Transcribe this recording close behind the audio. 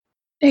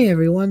Hey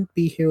everyone,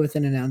 be here with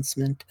an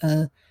announcement.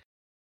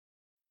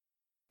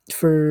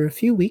 For a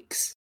few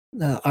weeks,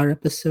 our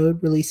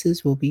episode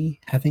releases will be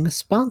having a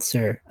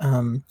sponsor.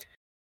 An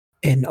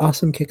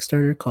awesome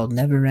Kickstarter called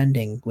Never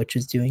Ending, which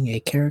is doing a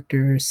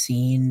character,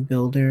 scene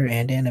builder,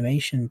 and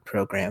animation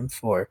program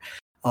for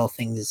all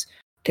things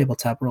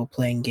tabletop role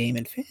playing game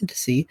and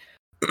fantasy,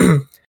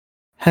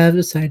 have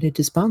decided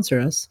to sponsor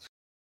us.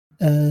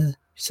 So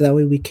that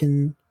way we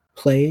can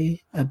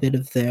play a bit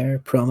of their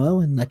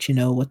promo and let you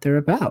know what they're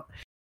about.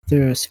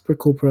 They're a super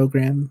cool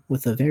program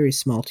with a very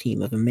small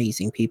team of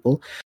amazing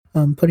people,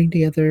 putting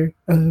together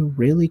a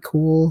really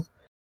cool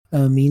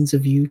means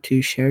of you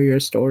to share your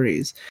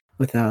stories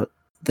without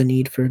the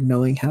need for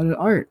knowing how to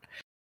art.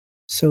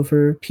 So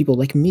for people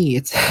like me,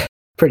 it's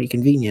pretty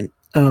convenient.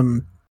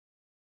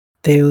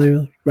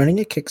 They're running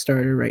a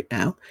Kickstarter right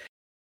now,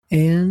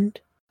 and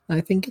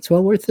I think it's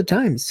well worth the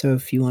time. So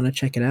if you want to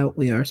check it out,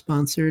 we are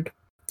sponsored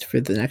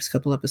for the next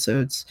couple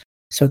episodes.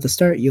 So at the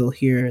start, you'll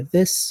hear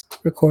this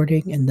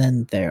recording and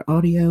then their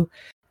audio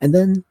and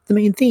then the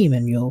main theme,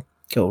 and you'll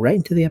go right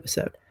into the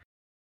episode.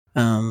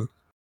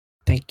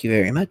 Thank you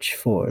very much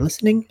for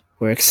listening.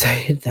 We're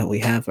excited that we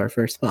have our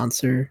first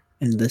sponsor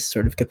in this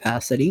sort of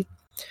capacity.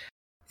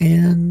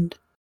 And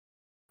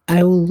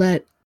I will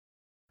let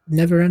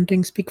Never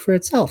Ending speak for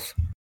itself.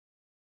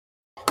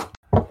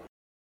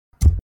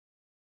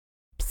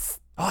 Psst,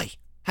 oi,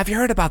 have you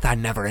heard about that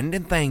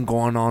never-ending thing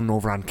going on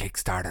over on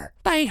Kickstarter?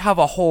 They have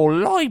a whole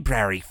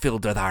library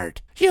filled with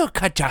art. You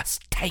could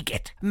just take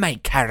it,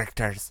 make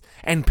characters,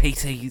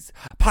 NPCs,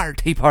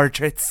 party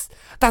portraits.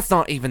 That's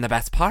not even the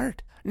best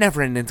part.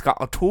 Neverending's got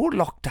a tool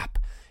locked up.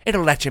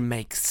 It'll let you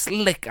make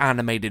slick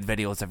animated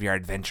videos of your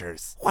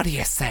adventures. What do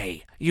you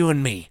say? You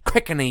and me,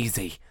 quick and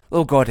easy.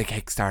 We'll go to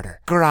Kickstarter,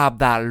 grab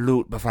that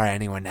loot before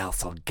anyone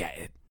else will get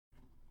it.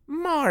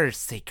 More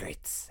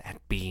secrets at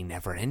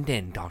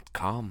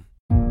beneverending.com.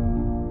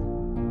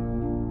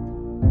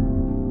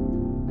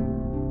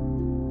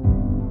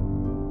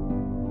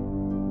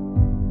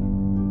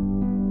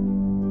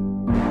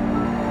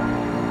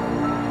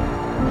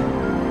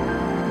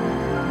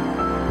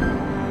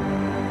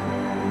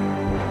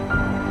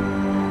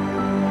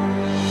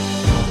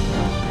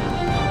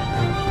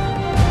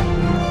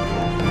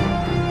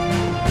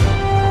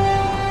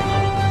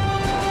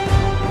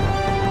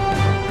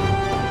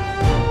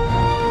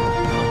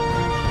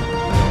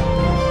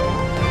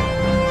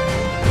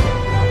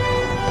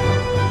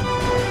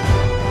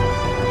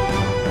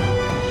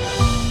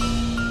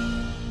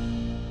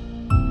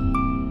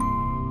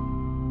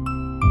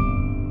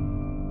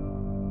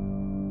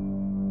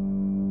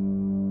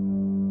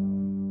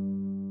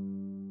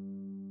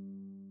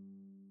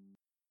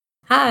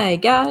 Hi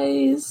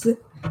guys,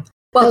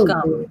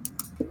 welcome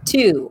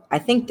to, I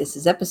think this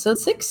is episode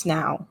 6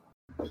 now.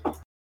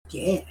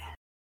 Yeah.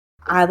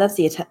 That's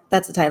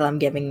the title I'm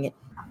giving it.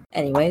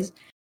 Anyways,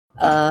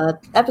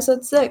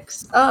 episode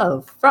 6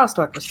 of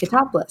Frostwalkers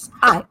Catopolis.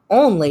 I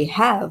only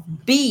have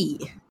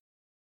B.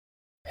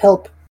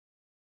 Help.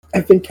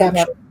 I've been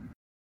captured.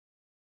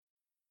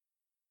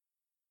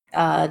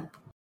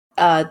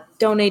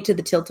 Donate to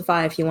the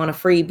Tiltify if you want a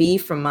free B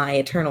from my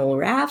eternal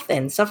wrath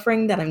and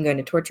suffering that I'm going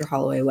to torture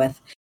Halloway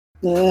with.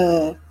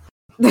 But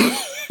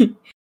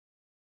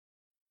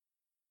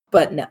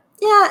no.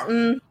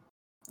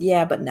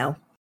 Yeah, but no.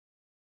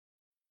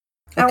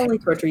 Okay. I'll only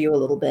torture you a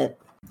little bit.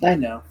 I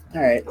know.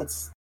 Alright,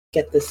 let's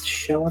get this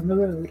show on the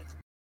road.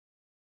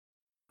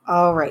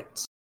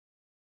 Alright.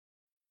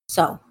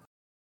 So,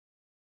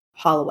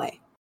 Halloway.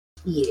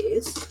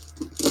 Yes.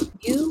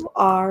 You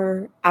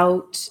are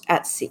out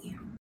at sea.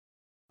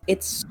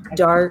 It's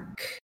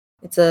dark.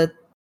 It's a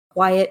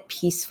quiet,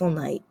 peaceful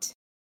night.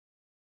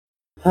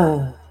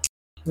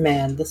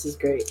 Man, this is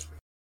great.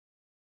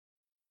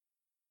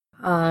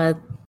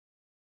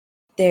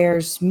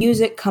 There's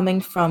music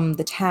coming from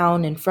the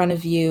town in front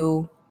of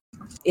you.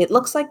 It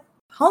looks like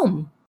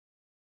home.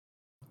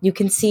 You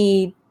can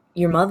see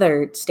your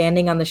mother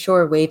standing on the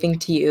shore waving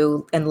to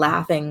you and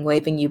laughing,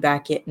 waving you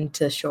back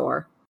into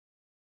shore.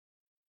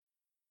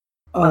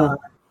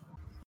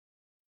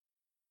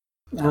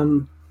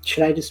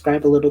 Should I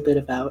describe a little bit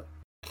about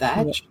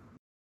Thatch?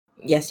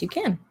 Yes, you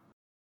can.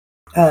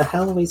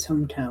 Halloway's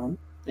hometown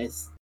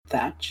is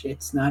Thatch.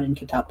 It's not in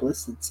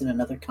Catopolis, it's in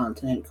another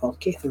continent called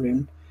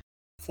Catharoon.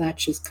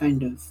 Thatch is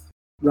kind of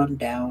run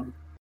down,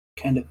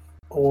 kind of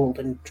old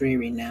and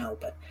dreary now,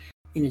 but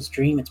in his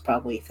dream it's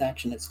probably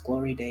Thatch in its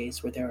glory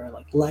days where there are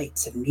like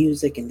lights and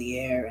music in the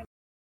air and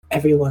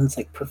everyone's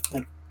like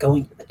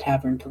going to the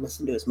tavern to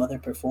listen to his mother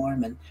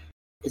perform, and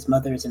his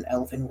mother is an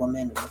elven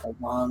woman with a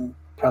long,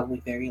 probably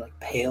very like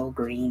pale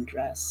green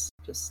dress,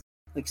 just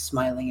like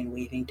smiling and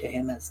waving to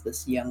him as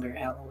this younger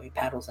Halloway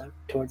paddles out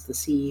towards the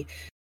sea,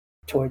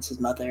 towards his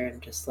mother,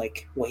 and just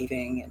like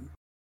waving and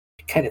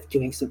kind of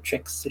doing some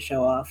tricks to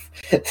show off.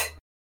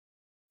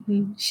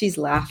 She's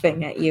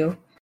laughing at you,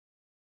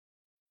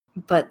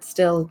 but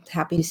still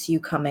happy to see you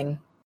coming.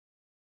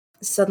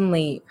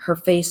 Suddenly, her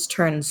face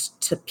turns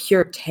to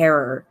pure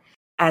terror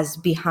as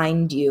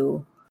behind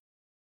you,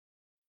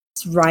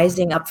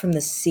 rising up from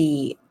the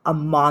sea, a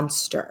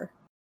monster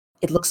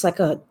It looks like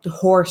a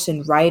horse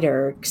and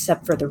rider,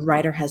 except for the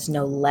rider has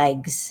no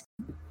legs.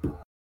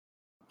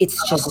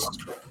 It's just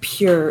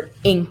pure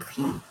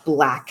inky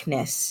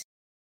blackness.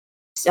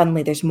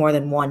 Suddenly there's more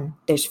than one.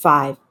 There's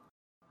 5,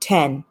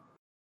 10,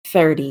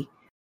 30,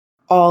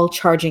 all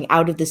charging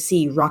out of the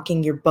sea,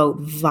 rocking your boat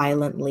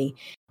violently,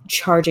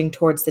 charging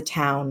towards the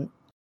town,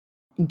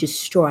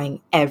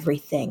 destroying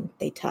everything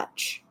they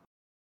touch.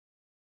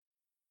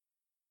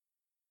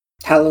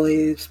 Halloway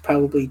is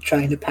probably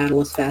trying to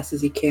paddle as fast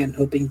as he can,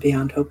 hoping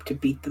beyond hope to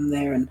beat them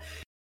there, and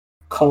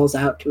calls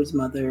out to his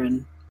mother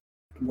and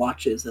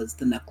watches as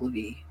the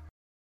Nuclavy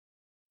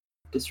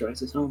destroys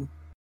his home.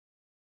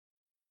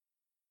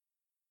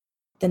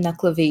 The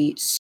Nuclavy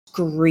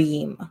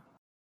scream,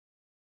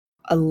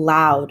 a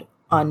loud,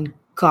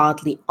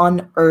 ungodly,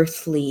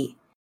 unearthly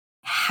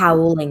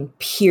howling,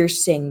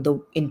 piercing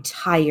the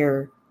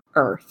entire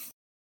earth.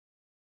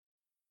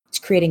 It's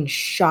creating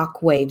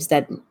shock waves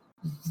that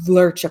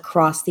lurch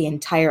across the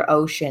entire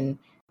ocean,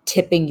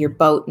 tipping your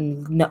boat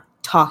and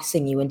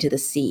tossing you into the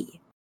sea.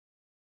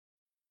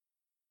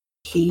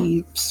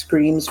 He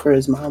screams for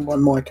his mom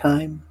one more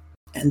time,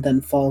 and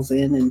then falls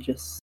in and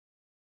just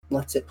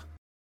lets it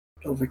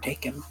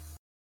overtake him.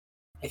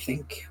 I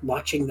think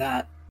watching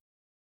that,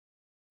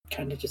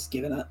 kind of just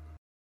giving up.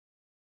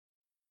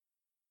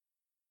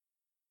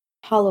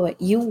 Halloway,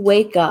 you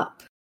wake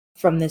up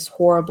from this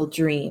horrible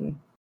dream.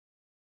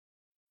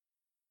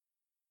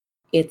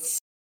 It's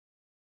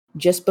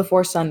just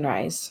before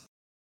sunrise,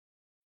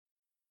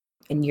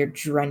 and you're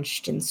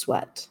drenched in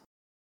sweat.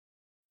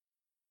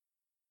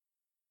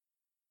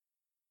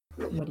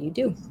 What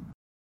do?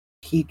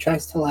 He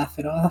tries to laugh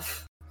it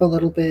off a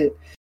little bit.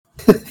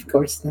 Of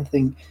course,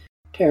 nothing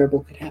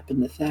terrible could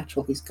happen to Thatch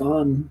while he's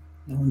gone.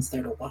 No one's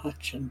there to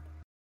watch, and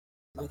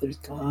mother's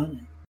gone.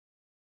 And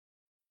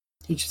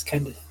he just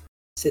kind of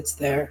sits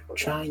there,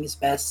 trying his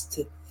best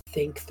to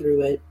think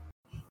through it,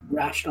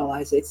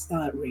 rationalize it. It's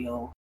not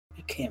real.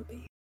 It can't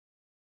be.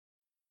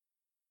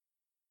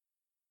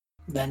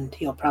 Then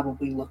he'll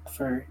probably look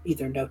for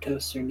either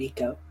Notos or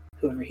Nico,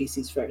 whoever he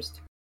sees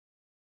first.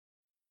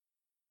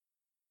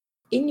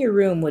 In your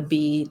room would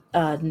be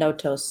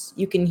Notos.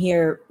 You can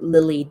hear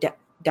Lily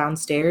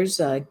downstairs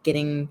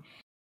getting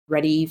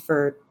ready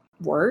for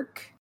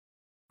work.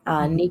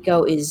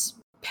 Nico is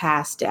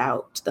passed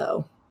out,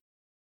 though.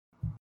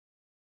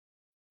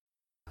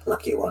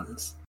 Lucky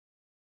ones.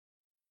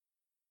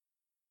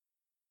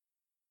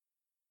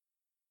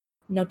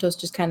 Notos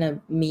just kind of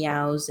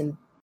meows and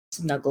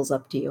snuggles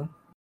up to you.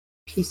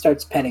 He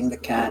starts petting the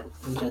cat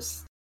and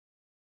just...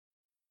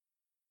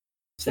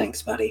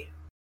 Thanks, buddy.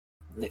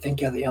 I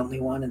think you're the only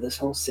one in this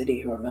whole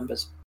city who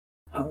remembers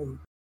home.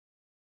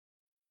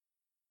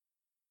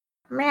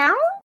 Meow?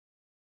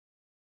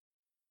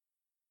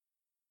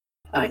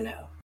 I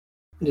know.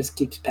 He just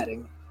keeps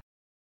petting.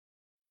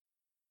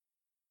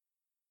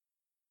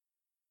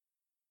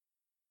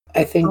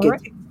 I think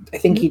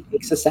he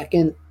takes a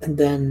second, and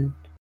then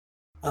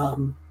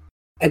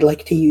I'd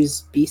like to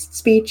use beast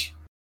speech.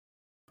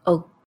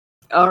 Oh,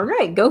 all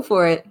right, go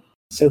for it.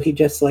 So he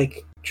just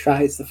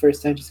tries the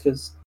first time, just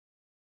goes,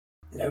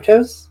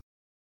 Notos,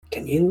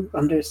 can you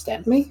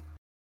understand me?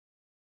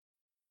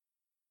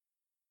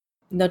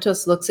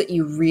 Notos looks at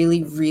you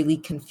really, really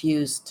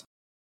confused,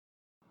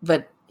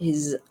 but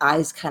his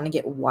eyes kind of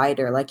get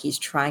wider, like he's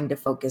trying to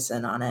focus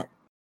in on it,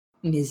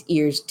 and his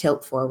ears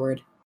tilt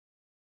forward.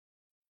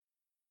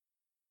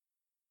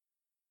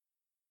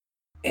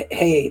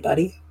 Hey,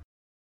 buddy.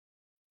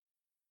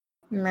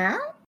 Meow?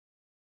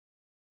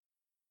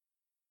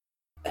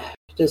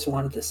 Just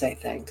wanted to say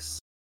thanks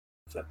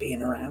for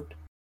being around.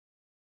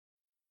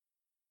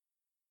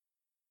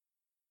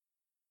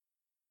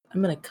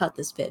 I'm going to cut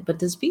this bit, but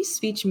does beast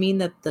speech mean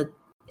that the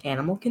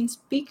animal can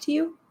speak to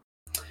you?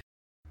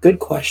 Good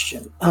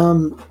question.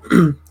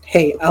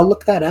 Hey, I'll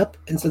look that up,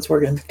 and since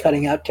we're going to be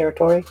cutting out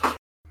territory,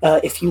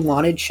 if you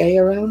wanted Shay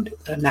around,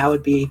 now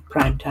would be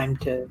prime time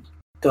to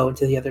go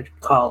into the other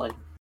call and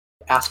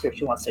ask her if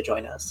she wants to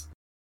join us.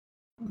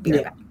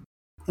 Yeah.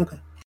 Okay.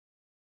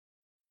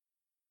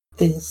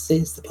 This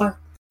is the part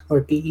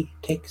where B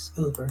takes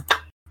over.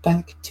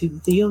 Back to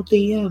the old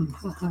DM.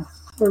 Haha,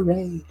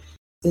 hooray.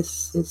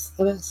 This is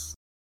the best.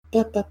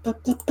 Ba, ba, ba,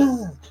 ba,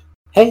 ba.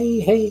 Hey,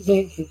 hey,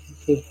 hey, hey,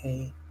 hey,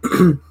 hey.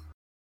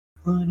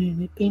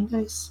 Wouldn't it be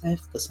nice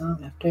if the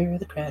song after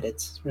the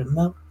credits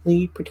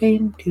remotely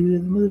pertained to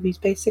the movie's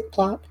basic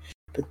plot?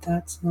 But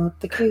that's not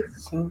the case,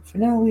 so for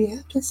now we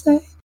have to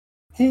say,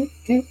 hey,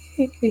 hey,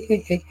 hey, hey,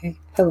 hey, hey, hey,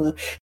 hello.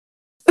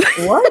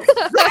 What?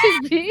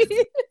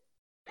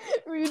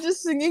 Were you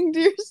just singing to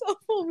yourself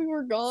while we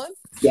were gone?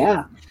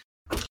 Yeah.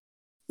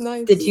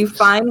 Nice. Did you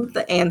find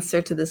the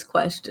answer to this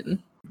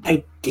question?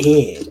 I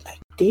did.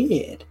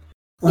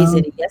 Is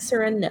it a yes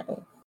or a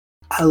no?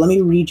 Let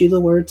me read you the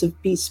words of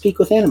Speak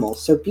with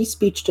Animals. So Beast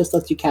Speech just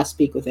lets you cast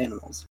Speak with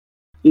Animals.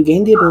 You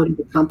gain the ability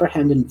to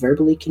comprehend and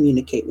verbally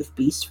communicate with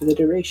beasts for the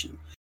duration.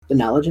 The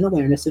knowledge and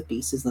awareness of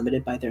beasts is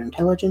limited by their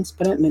intelligence,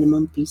 but at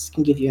minimum, beasts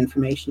can give you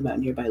information about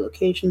nearby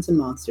locations and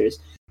monsters,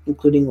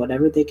 including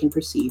whatever they can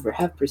perceive or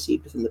have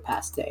perceived within the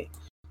past day.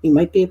 You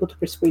might be able to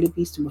persuade a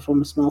beast to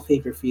perform a small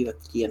favor for you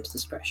at the DM's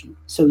discretion.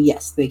 So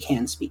yes, they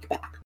can speak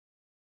back.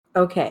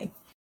 Okay.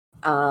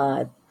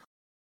 Notos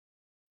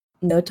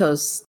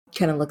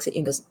kind of looks at you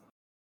and goes,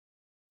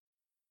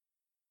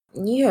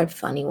 "You're a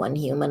funny one,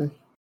 human."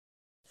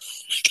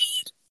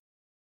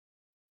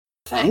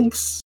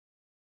 Thanks.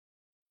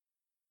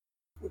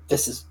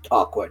 This is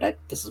awkward.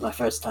 This is my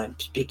first time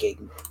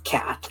speaking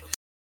cat.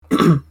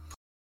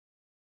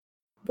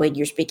 Wait,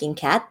 you're speaking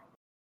cat?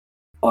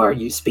 Or are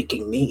you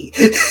speaking me?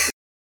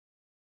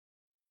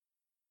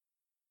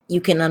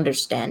 You can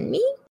understand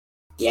me?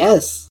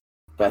 Yes,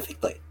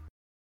 perfectly.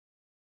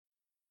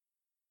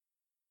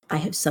 I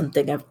have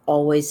something I've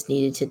always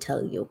needed to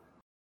tell you.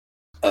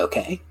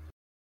 Okay.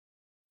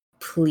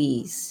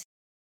 Please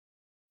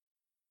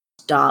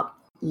stop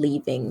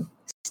leaving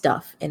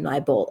stuff in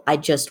my bowl. I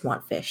just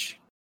want fish.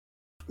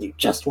 You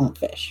just want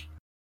fish.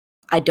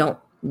 I don't.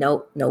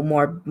 No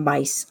more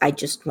mice. I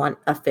just want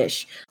a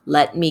fish.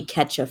 Let me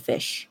catch a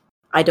fish.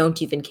 I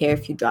don't even care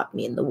if you drop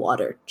me in the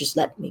water. Just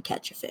let me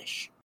catch a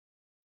fish.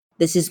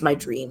 This is my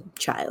dream,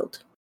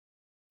 child.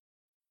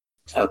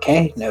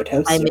 Okay, no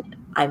toast.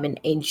 I'm an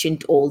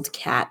ancient old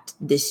cat.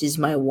 This is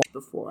my one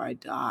before I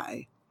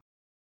die.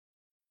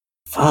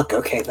 Fuck,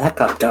 okay, that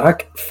got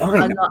dark.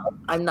 Fine.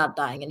 I'm not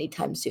dying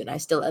anytime soon. I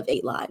still have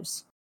 8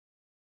 lives.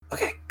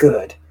 Okay,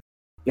 good.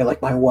 You're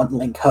like my one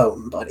link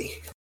home,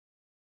 buddy.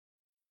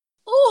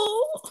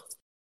 Oh.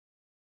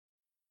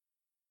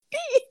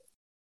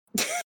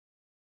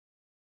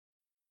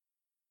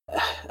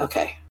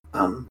 Okay,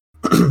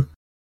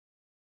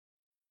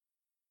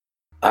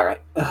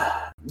 Alright,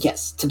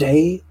 yes,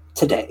 today,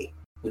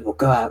 we will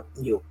go out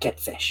and you'll get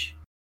fish.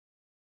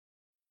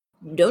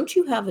 Don't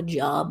you have a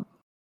job?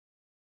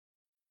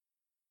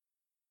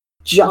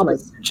 Job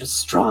is such a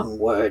strong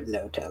word,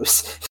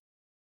 Notos.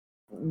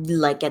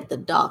 Like at the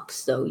docks,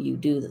 so you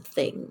do the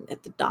thing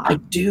at the dock. I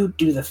do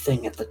the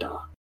thing at the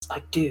docks.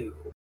 I do.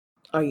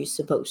 Are you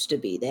supposed to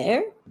be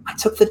there? I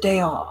took the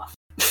day off.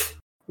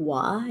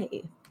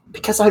 Why?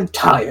 Because I'm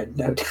tired,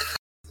 Notos.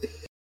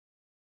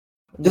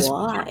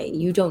 Why?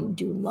 You don't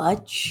do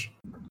much.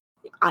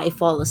 I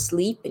fall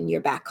asleep and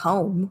you're back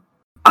home.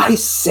 I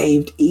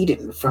saved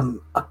Eden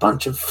from a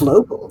bunch of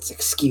flowbolts,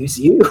 excuse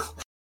you.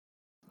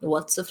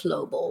 What's a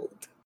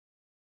flowbolt?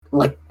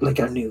 Like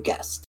our new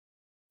guest.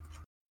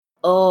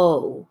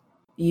 Oh,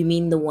 you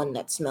mean the one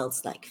that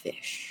smells like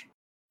fish?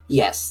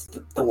 Yes,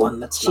 the one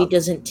that's She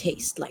doesn't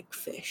taste like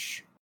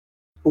fish.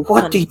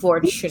 What do you mean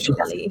Unfortunately. she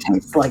doesn't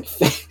taste like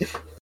fish?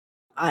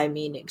 I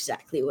mean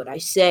exactly what I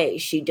say.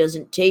 She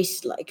doesn't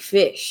taste like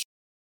fish.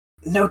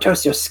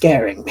 Notos, you're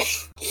scaring me.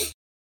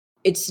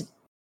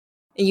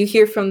 You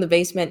hear from the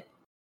basement,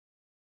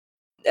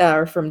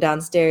 or from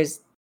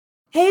downstairs,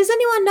 "Hey, does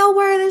anyone know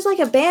where there's like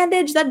a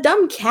bandage? That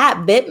dumb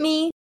cat bit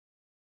me."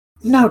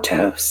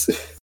 Notos.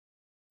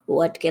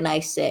 What can I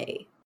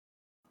say?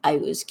 I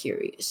was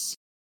curious.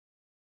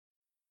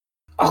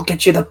 I'll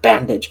get you the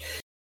bandage.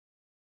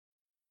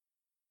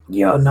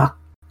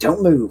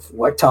 Don't move.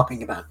 We're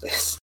talking about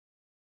this.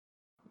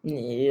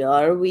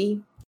 Are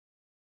we?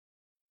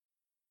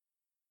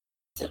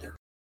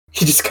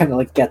 He just kind of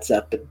like gets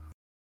up and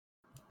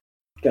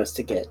goes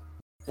to get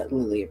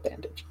Lily a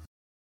bandage.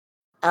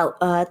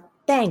 Oh,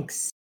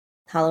 thanks,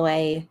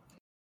 Halloway.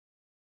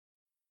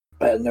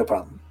 No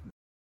problem.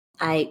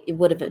 It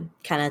would have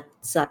kind of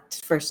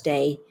sucked first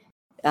day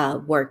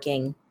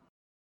working,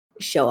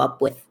 show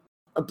up with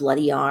a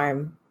bloody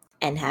arm,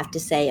 and have to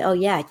say, "Oh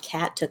yeah, a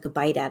cat took a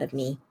bite out of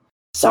me."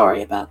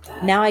 Sorry about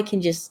that. Now I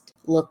can just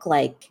look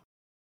like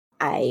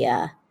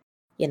I,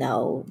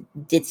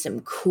 did some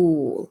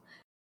cool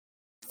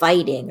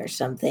fighting or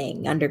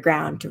something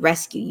underground to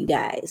rescue you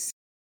guys.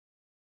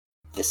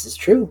 This is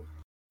true.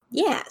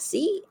 Yeah,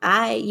 see?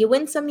 You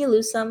win some, you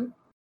lose some.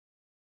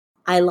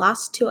 I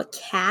lost to a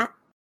cat.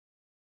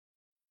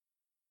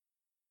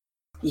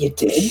 You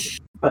did,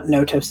 but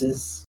Notos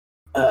is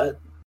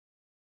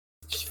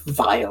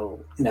vile.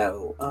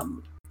 No,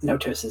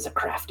 Notos is a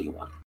crafty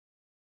one.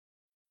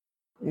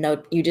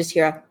 No, you just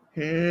hear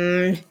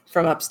a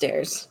from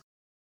upstairs.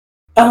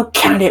 Oh,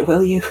 count it,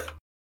 will you?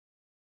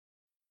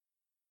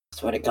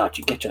 Swear to God,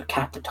 you get your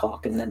cat to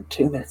talk, and then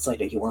 2 minutes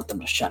later you want them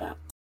to shut up.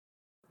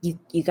 You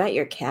got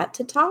your cat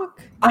to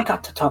talk? I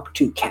got to talk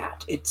to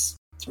cat. It's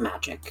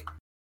magic.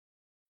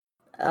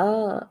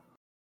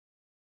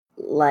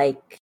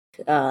 Like,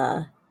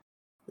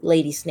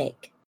 Lady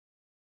Snake.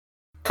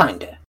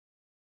 Kinda.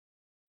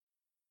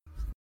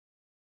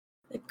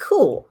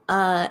 Cool.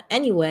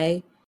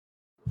 Anyway,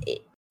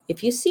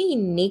 if you see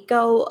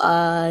Nico,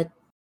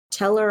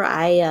 tell her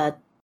I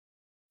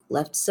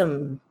left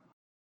some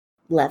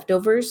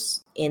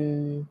leftovers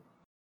in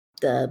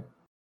the,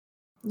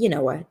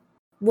 what,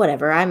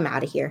 whatever. I'm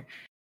out of here.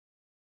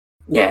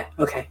 Yeah,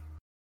 okay.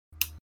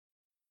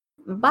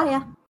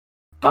 Bye.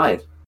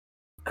 Bye.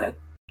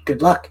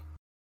 Good luck.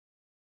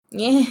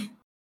 Yeah.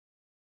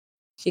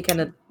 She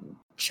kind of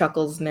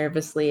chuckles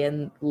nervously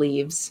and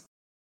leaves.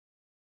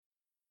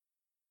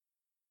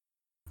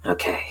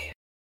 Okay.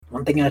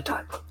 one thing at a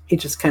time. He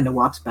just kind of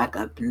walks back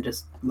up and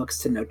just looks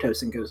to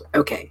Notos and goes,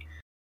 okay,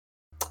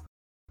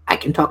 I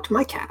can talk to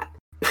my cat.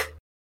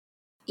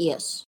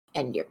 Yes,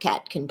 and your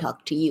cat can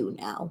talk to you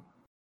now.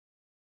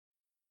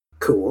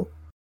 Cool.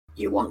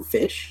 You want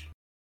fish?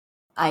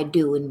 I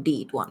do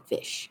indeed want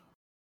fish.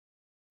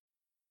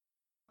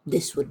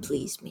 This would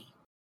please me.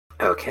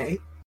 Okay.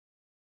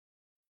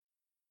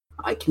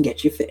 I can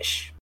get you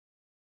fish.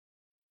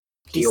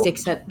 He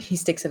sticks at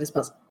his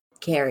puzzle.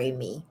 Carry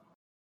me.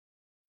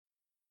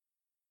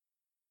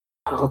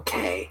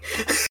 Okay.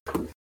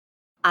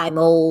 I'm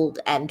old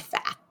and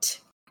fat.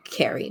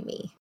 Carry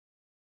me.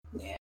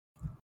 Yeah.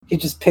 He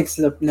just picks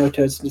it up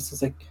Notos and just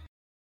is like,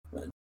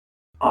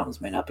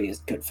 arms may not be as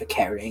good for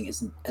carrying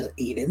as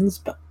Eden's,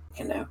 but,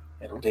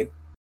 it'll do.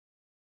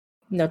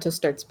 Noto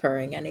starts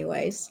purring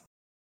anyways.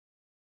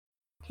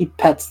 He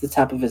pets the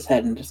top of his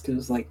head and just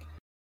goes like,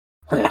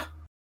 huh,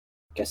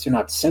 guess you're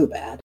not so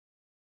bad.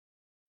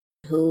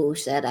 Who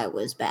said I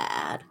was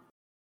bad?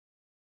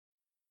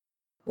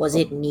 Was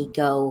it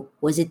Nico?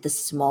 Was it the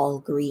small,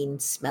 green,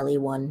 smelly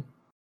one?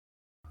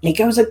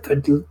 Nico's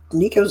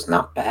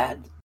not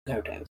bad,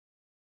 no doubt.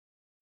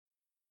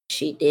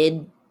 She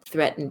did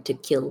threaten to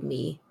kill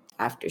me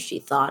after she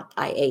thought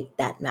I ate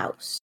that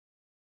mouse.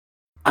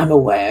 I'm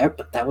aware,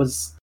 but that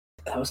was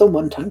a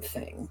one-time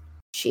thing.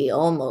 She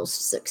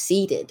almost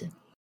succeeded.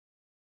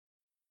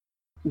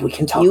 We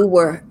can talk. You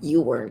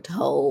weren't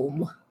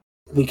home.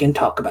 We can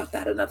talk about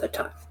that another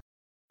time.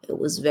 It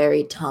was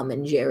very Tom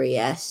and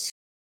Jerry-esque.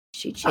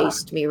 She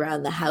chased me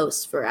around the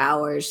house for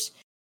hours,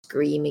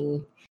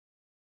 screaming.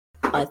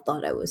 I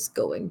thought I was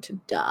going to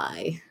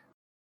die.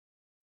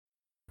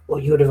 Well,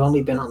 you would have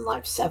only been on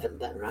Live 7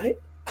 then, right?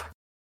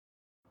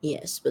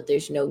 Yes, but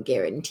there's no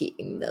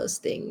guaranteeing those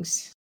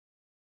things.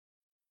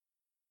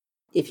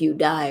 If you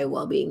die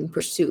while being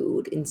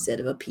pursued instead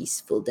of a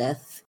peaceful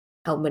death,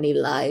 how many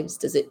lives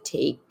does it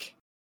take?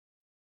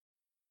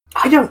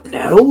 I don't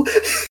know.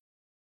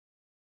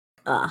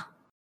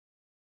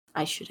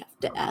 I should have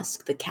to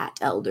ask the cat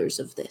elders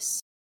of this.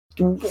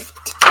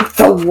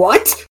 The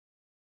what?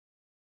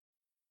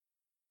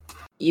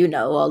 You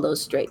know, all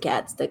those stray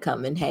cats that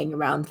come and hang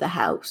around the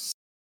house.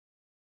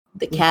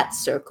 The cat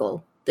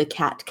circle, the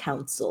cat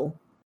council.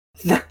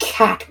 The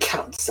cat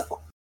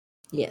council.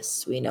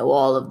 Yes, we know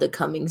all of the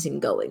comings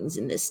and goings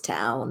in this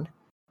town.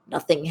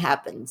 Nothing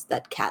happens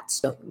that cats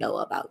don't know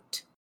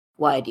about.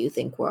 Why do you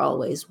think we're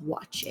always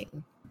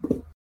watching?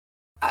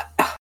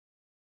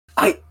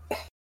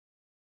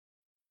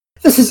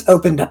 This has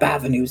opened up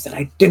avenues that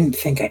I didn't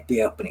think I'd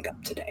be opening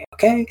up today,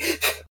 okay?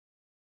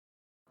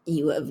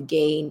 You have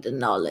gained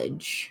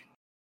knowledge.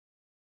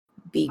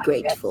 Be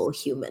grateful,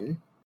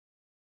 human.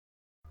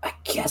 I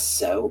guess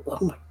so. Oh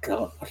my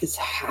god, what is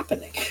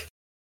happening?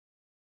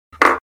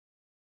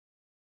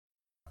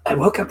 I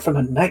woke up from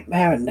a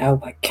nightmare and now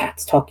my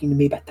cat's talking to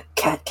me about the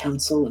cat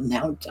council and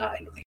now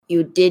died.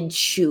 You did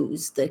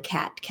choose the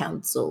cat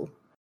council.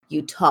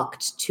 You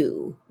talked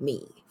to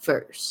me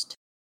first.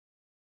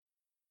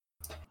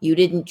 You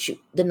didn't choose.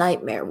 The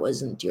nightmare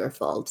wasn't your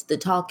fault. The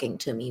talking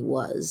to me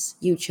was.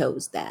 You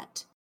chose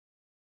that.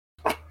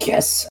 I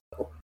guess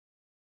so.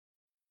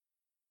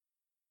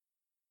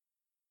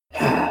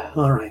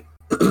 Alright.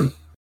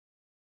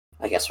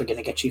 I guess we're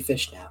gonna get you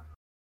fish now.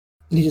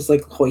 He just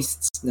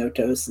hoists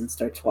Notos and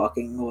starts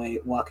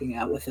walking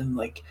out with him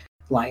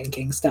Lion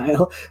King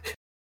style.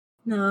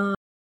 No.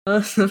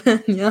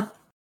 Yeah.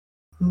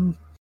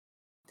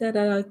 Da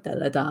da da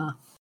da da.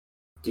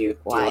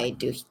 Why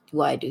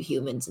do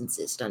humans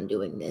insist on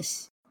doing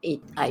this?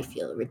 I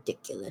feel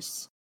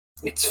ridiculous.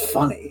 It's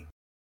funny.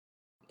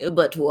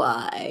 But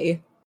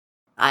why?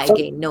 I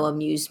gain no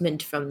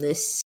amusement from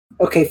this.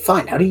 Okay,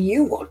 fine. How do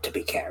you want to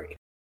be carried?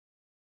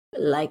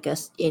 Like an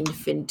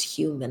infant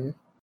human.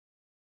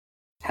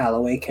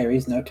 Halloway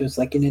carries Notos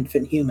like an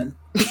infant human.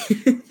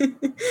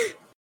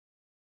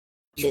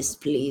 This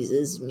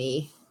pleases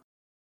me.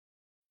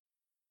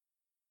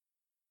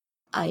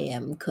 I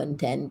am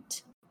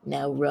content.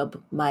 Now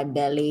rub my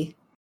belly.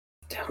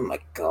 Oh my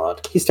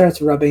god. He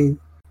starts rubbing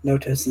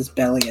Notos'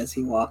 belly as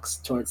he walks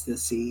towards the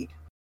sea.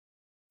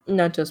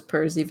 Notos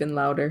purrs even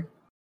louder.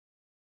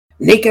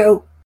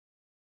 Nico!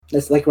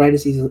 That's right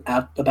as he's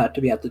about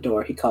to be out the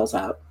door, he calls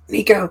out,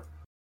 Nico!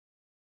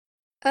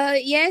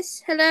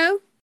 Yes, hello?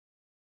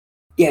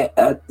 Yeah,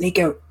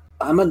 Nico,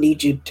 I'm gonna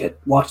need you to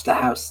watch the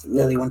house.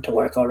 Lily went to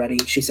work already.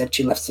 She said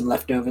she left some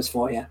leftovers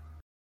for you.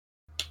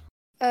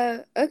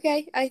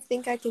 Okay, I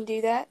think I can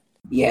do that.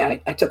 Yeah,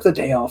 I took the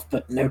day off,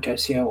 but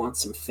Notos here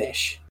wants some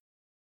fish.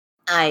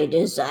 I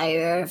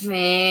desire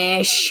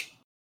fish.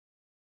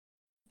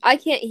 I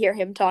can't hear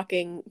him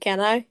talking, can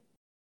I?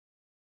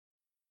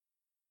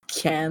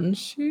 Can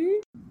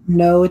she?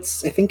 No, I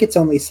think it's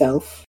only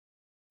self.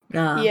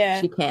 Nah,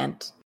 Yeah. she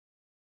can't.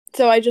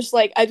 So I just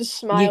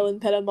smile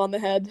and pet him on the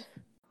head.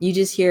 You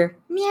just hear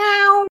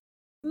meow,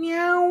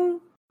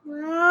 meow,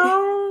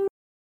 meow.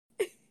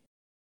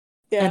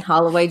 Yeah. And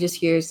Halloway just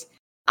hears,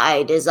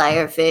 I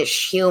desire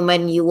fish.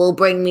 Human, you will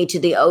bring me to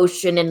the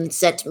ocean and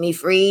set me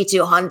free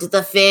to hunt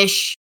the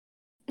fish.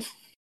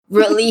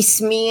 Release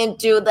me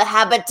into the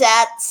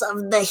habitats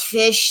of the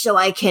fish so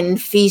I can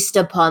feast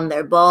upon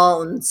their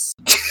bones.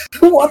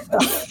 What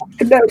the fuck?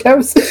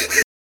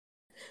 Notos?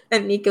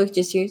 And Nico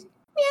just hears,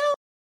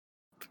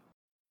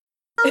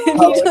 And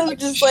Oh, Nico's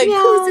just like, meow.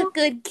 who's a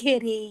good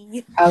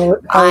kitty?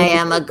 I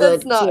am a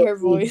good That's not her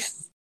kitty.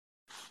 voice.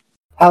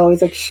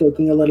 Halloway's like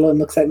shaking a little and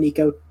looks at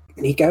Nico.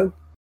 Nico?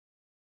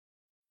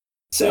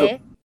 So,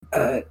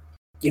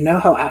 you know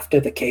how after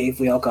the cave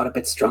we all got a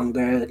bit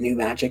stronger, new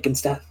magic and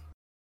stuff?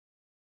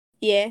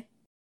 Yeah.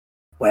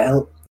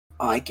 Well,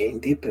 I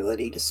gained the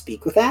ability to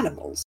speak with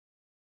animals.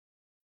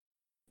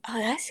 Oh,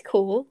 that's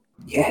cool.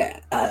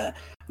 Yeah,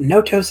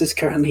 Notos is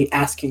currently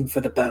asking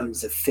for the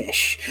bones of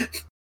fish.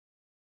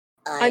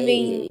 I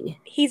mean,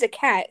 he's a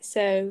cat,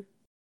 so...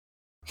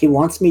 He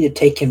wants me to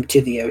take him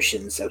to the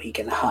ocean so he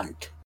can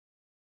hunt.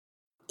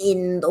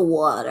 In the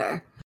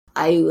water.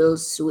 I will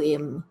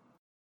swim.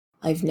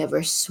 I've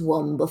never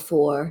swum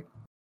before.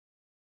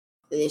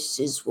 This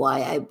is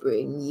why I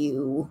bring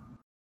you.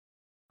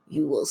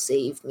 You will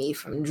save me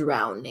from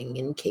drowning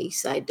in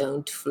case I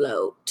don't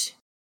float.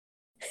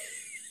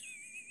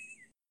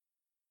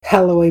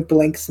 Halloway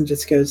blinks and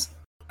just goes,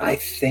 I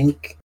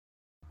think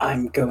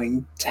I'm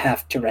going to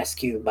have to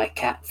rescue my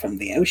cat from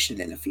the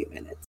ocean in a few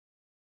minutes.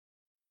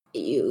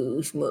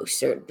 You most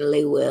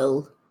certainly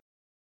will.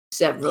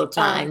 Several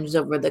times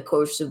over the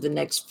course of the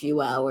next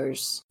few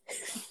hours.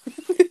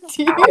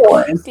 Do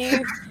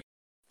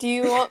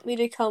you want me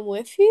to come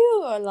with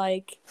you, or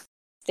like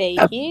stay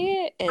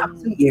here and?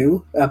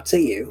 Up to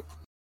you.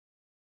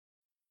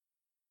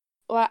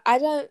 Well,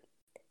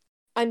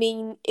 I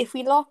mean, if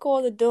we lock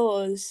all the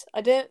doors, I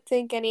don't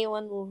think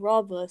anyone will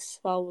rob us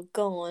while we're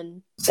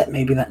gone. Except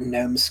maybe that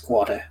gnome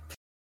squatter.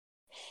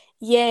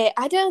 Yeah,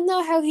 I don't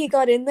know how he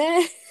got in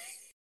there.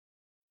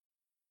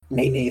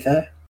 Me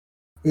neither.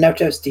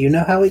 Notos, do you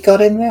know how he got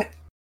in there?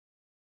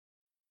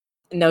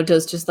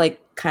 Notos just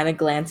like kind of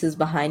glances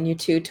behind you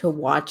two to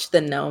watch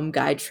the gnome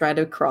guy try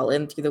to crawl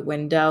in through the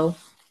window.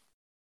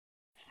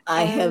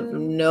 I have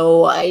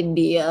no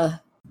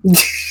idea.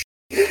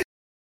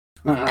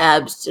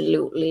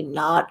 Absolutely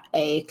not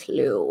a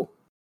clue.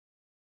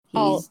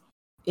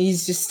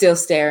 He's just still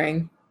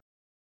staring.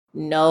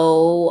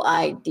 No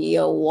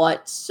idea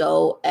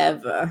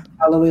whatsoever.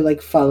 Halloway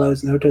like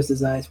follows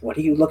Notos' eyes. What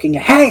are you looking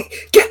at? Hey!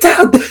 Get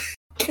down!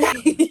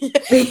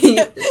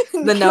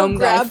 The gnome guy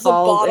grabs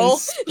falls a bottle, and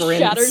sprints.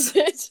 shatters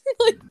it,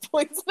 like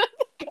points at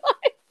the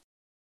guy.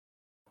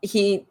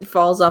 He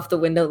falls off the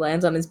window,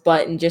 lands on his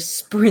butt, and just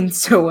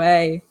sprints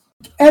away.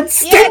 And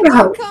stay Yeah,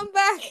 out! don't come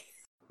back.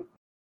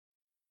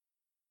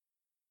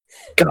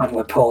 God,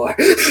 we're poor.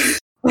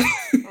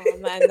 Oh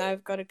man, now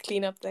I've got to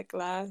clean up that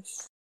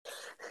glass.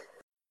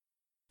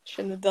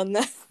 Shouldn't have done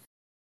that.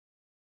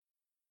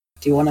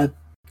 Do you want to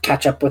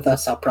catch up with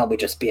us? I'll probably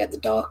just be at the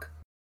dock.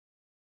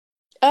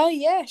 Oh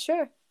yeah,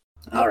 sure.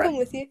 I'll Alright. come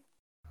with you.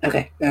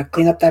 Okay,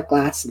 clean up that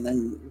glass and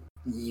then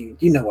you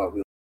know where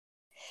we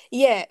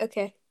Yeah,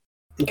 okay.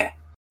 Okay.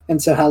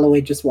 And so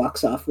Halloway just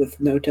walks off with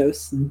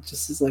Notos and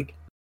just is like,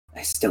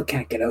 I still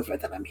can't get over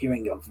that I'm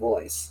hearing your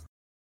voice.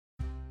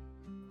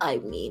 I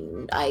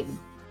mean,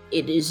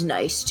 it is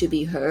nice to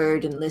be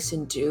heard and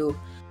listened to,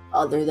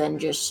 other than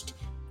just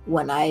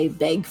when I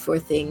beg for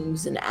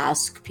things and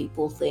ask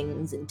people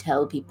things and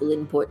tell people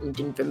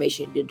important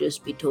information to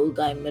just be told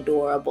I'm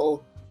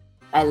adorable.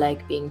 I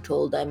like being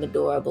told I'm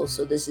adorable,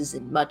 so this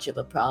isn't much of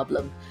a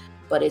problem.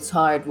 But it's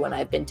hard when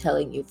I've been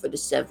telling you for the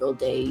several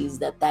days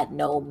that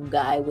gnome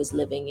guy was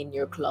living in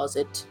your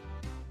closet.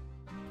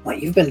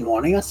 What, you've been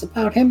warning us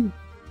about him?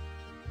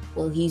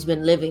 Well, he's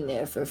been living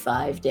there for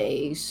 5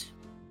 days.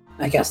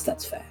 I guess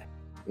that's fair.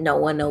 No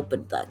one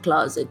opened that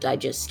closet. I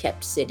just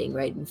kept sitting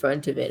right in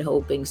front of it,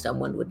 hoping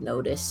someone would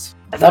notice.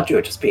 I thought you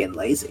were just being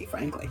lazy,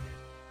 frankly.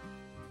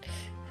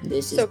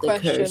 This is the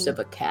curse of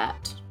a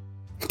cat.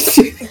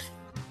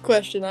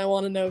 Question, I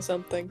want to know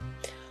something.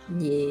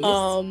 Yes.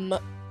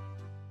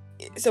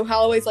 So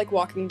Halloway's like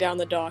walking down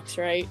the docks,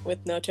 right,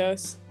 with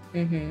Notos?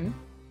 Mm-hmm.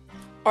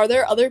 Are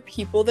there other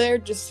people there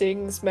just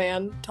seeing this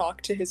man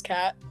talk to his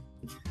cat?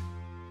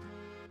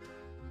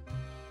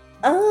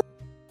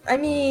 I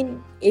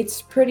mean,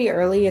 it's pretty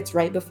early. It's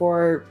right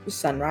before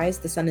sunrise.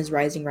 The sun is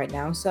rising right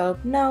now, so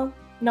no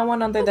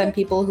one other than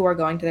people who are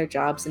going to their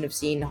jobs and have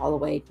seen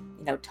Halloway,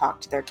 talk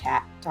to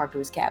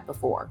his cat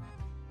before.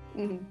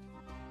 Mm-hmm.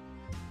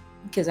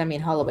 Because, I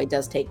mean, Halloway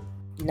does take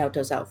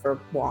Notos out for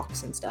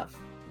walks and stuff.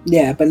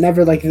 Yeah, but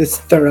never like this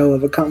thorough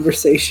of a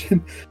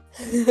conversation.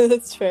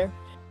 That's fair.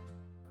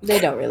 They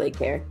don't really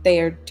care. They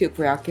are too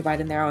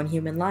preoccupied in their own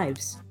human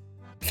lives.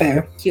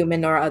 Fair.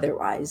 Human or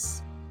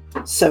otherwise.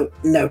 So,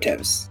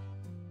 Notos,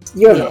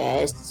 you're not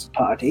Yes. at this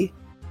party.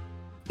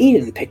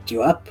 Eden picked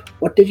you up.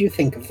 What did you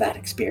think of that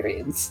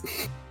experience?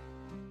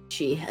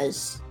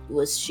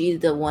 Was she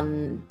the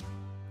one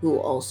who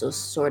also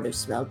sort of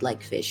smelled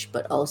like fish,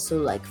 but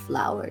also like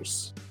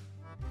flowers?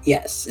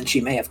 Yes, and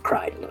she may have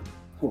cried a little,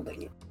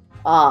 holding you.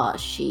 Ah,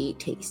 she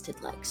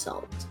tasted like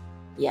salt.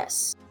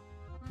 Yes.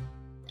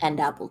 And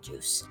apple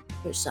juice,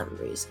 for some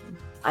reason.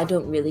 I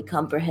don't really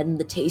comprehend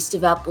the taste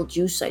of apple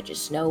juice. I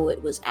just know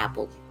it was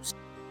apple juice.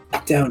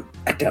 I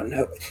don't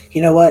know.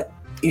 You know what?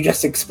 You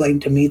just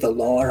explained to me the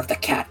lore of the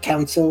Cat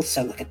Council,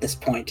 so look, at this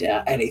point,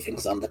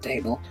 anything's on the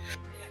table.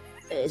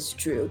 It's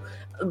true,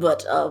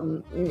 but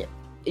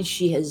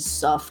she has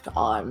soft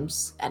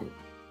arms and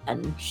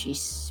she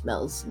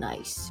smells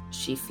nice.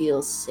 She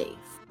feels safe.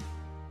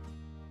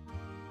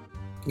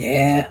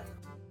 Yeah.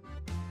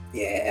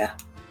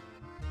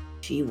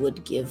 She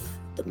would give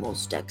the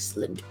most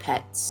excellent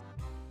pets.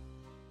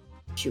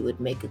 She would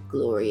make a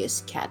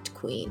glorious cat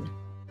queen.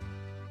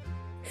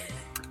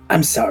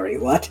 I'm sorry,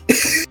 what?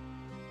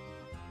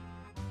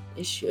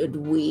 Should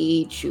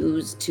we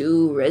choose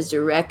to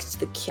resurrect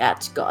the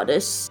cat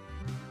goddess,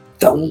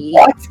 The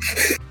what?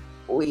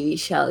 we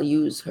shall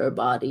use her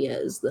body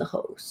as the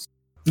host.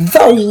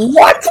 The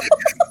what?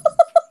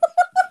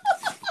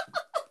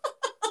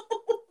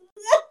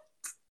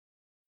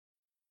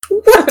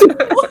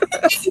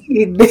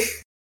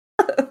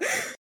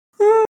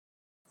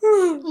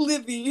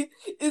 Livy,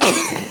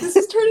 this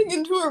is turning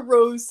into a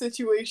Rose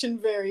situation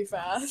very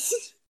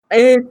fast.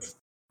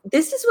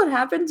 This is what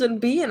happens when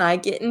B and I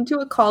get into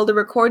a call to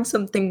record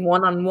something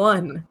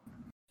one-on-one.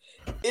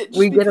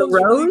 We get a rose,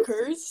 really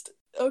cursed.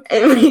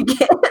 Okay. And we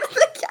get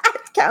the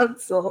cat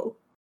council.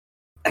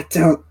 I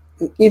don't.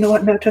 You know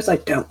what, Notos? I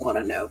don't want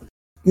to know.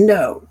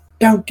 No,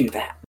 don't do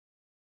that.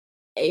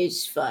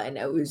 It's fine.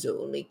 I was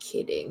only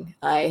kidding.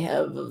 I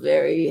have a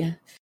very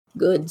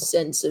good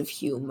sense of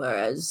humor,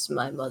 as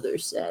my mother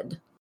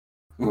said.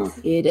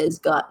 It has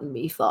gotten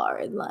me far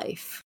in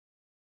life.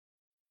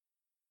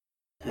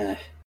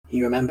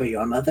 You remember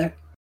your mother?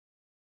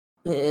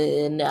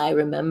 And I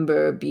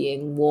remember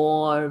being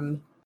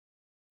warm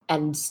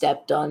and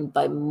stepped on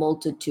by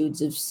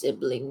multitudes of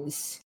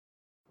siblings.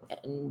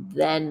 And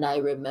then I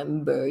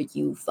remember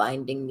you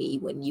finding me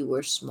when you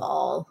were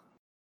small.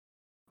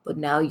 But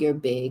now you're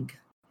big,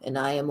 and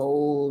I am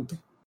old.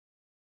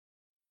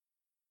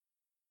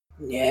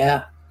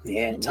 Yeah.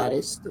 And that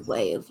is the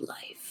way of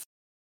life.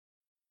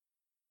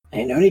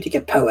 Hey, no need to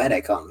get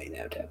poetic on me,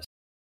 Notos.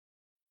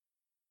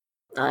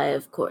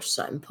 Of course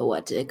I'm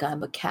poetic.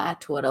 I'm a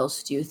cat. What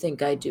else do you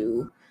think I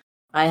do?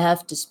 I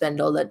have to spend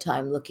all that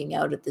time looking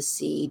out at the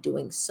sea,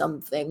 doing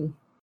something.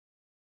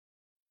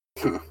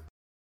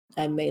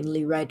 I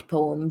mainly write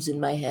poems in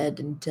my head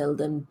and tell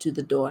them to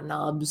the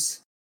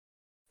doorknobs.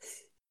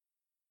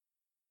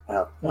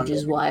 Well, which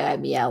is why I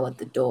meow at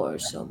the door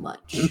so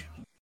much.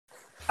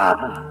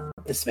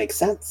 This makes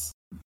sense.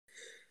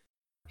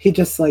 He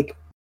just,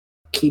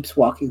 keeps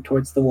walking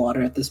towards the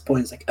water at this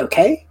point. He's like,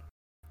 okay,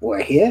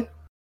 we're here.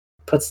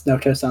 Puts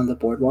Notos on the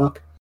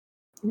boardwalk.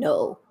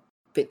 No,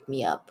 pick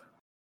me up.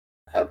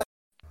 Okay.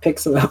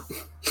 Picks him up.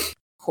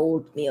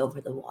 Hold me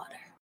over the water.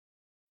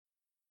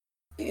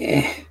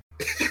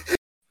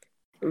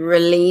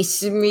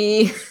 Release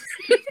me.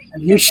 Are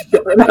you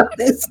sure about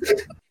this?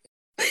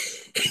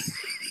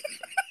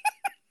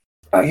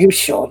 Are you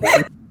sure,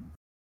 man?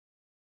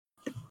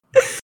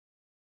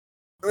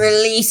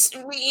 Release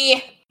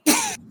me.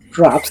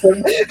 Drops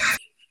him.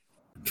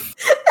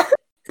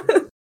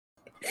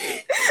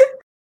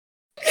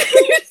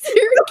 You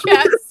hear a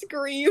cat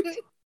scream.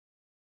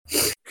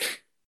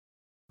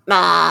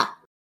 Ma.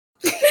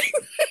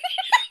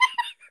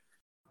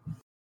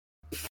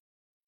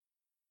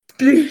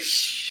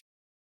 Sploosh.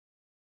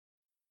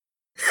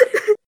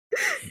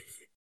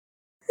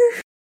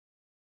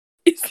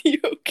 Is he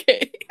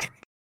okay?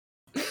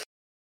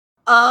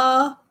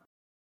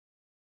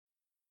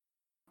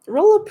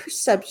 Roll a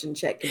perception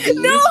check.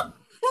 No!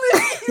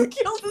 You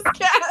killed this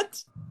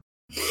cat!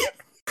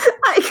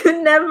 I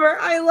could never.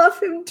 I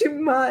love him too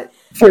much.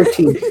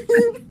 13.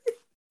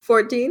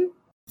 14?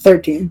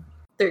 13.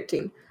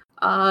 13.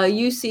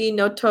 You see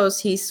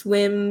Notos, he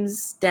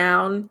swims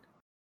down,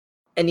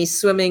 and he's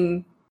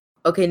swimming.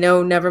 Okay,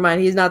 no, never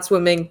mind. He's not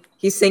swimming.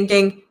 He's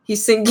sinking.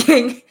 He's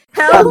sinking.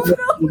 Help!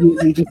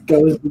 He just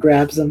goes and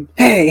grabs him.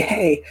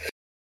 Hey!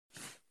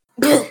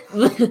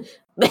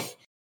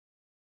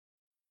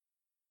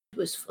 It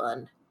was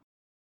fun.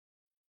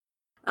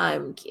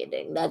 I'm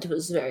kidding. That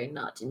was very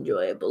not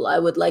enjoyable. I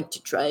would like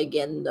to try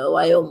again, though.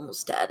 I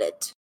almost had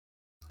it.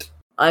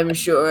 I'm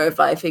sure if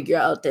I figure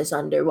out this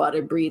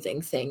underwater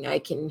breathing thing, I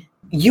can...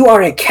 You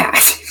are a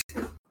cat!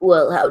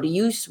 Well, how do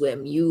you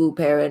swim? You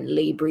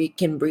apparently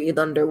can breathe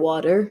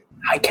underwater.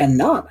 I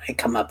cannot. I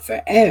come up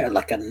for air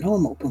like a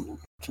normal...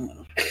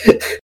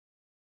 I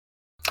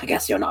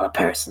guess you're not a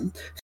person.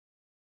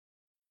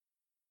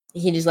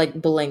 He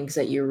just, blinks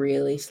at you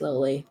really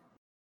slowly.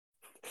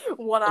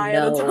 One eye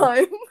at a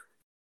time.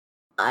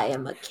 I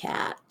am a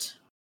cat.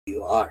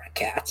 You are a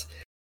cat.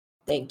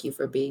 Thank you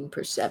for being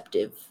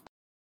perceptive.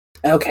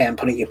 Okay, I'm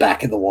putting you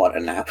back in the water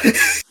now.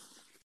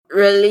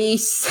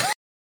 Release.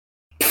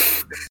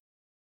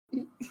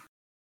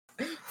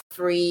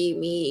 Free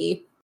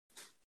me.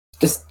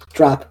 Just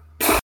drop.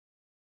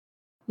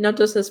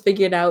 Notos has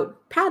figured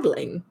out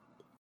paddling.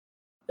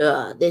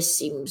 This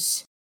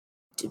seems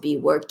to be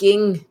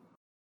working.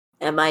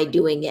 Am I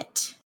doing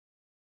it?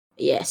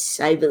 Yes,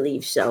 I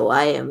believe so.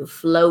 I am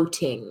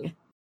floating.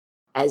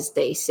 as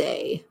they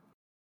say.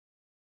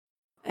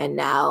 And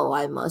now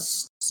I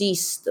must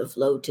cease the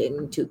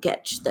floating to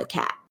catch the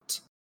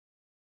cat.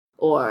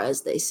 Or,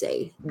 as they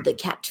say, the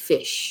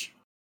catfish.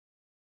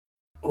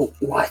 Oh,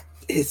 what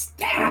is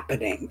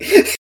happening?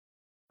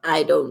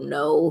 I don't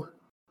know.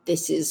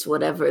 This is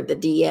whatever the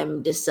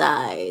DM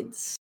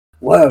decides.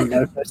 Whoa,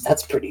 no,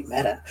 that's pretty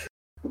meta.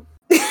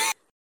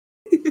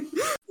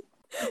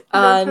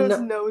 Notos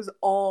No, knows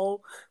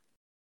all.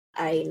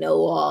 I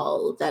know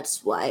all.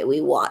 That's why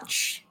we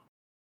watch.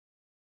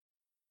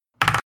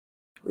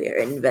 We're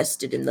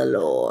invested in the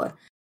lore.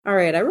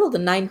 Alright, I rolled a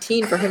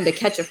 19 for him to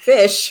catch a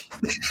fish.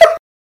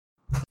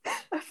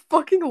 I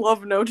fucking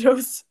love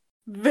Notos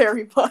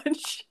very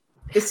much.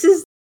 This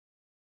is...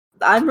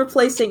 I'm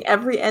replacing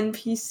every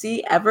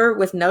NPC ever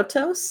with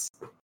Notos.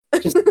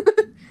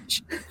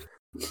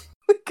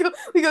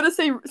 we go to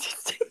say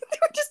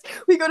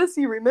we go to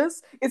see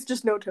Remus, it's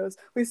just Notos.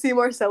 We see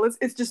Marcellus,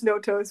 it's just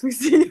Notos. We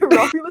see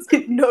Romulus,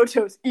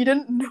 Notos.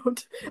 Eden,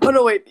 Notos. Oh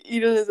no, wait,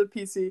 Eden is a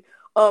PC.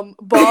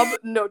 Bob,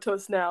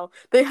 Notos now.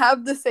 They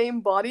have the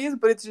same bodies,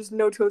 but it's just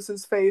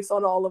Notos' face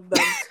on all of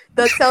them.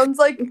 That sounds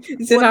like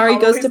Zenari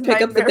goes to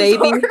pick up the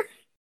baby. Are.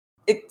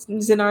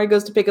 Zenari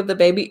goes to pick up the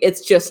baby.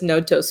 It's just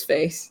Notos'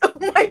 face. Oh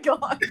my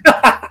god.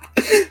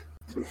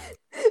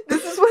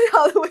 This is what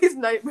Halloway's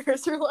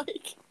nightmares are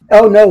like.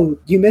 Oh no,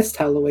 you missed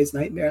Halloway's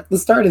nightmare at the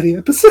start of the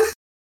episode.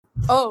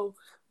 Oh.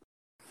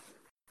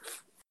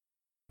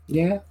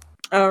 Yeah.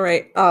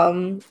 Alright,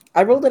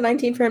 I rolled a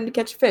 19 for him to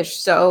catch fish,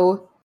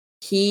 so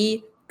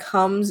he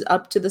comes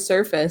up to the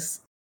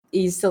surface.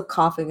 He's still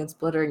coughing and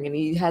spluttering, and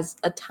he has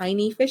a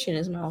tiny fish in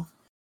his mouth.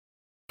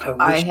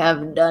 I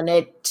have done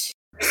it.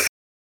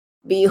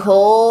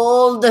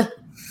 Behold!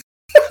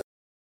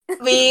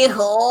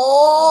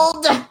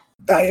 Behold!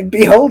 I am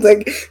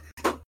beholding.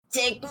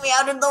 Take me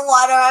out of the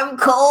water, I'm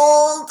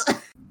cold!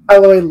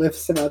 Halloway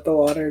lifts him out the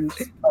water and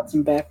puts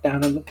him back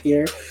down on the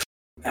pier.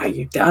 Are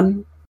you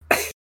done?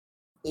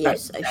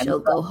 Yes, I shall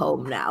go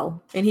home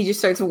now. And he just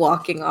starts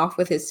walking off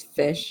with his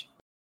fish.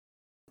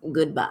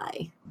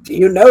 Goodbye. Do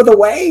you know the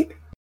way?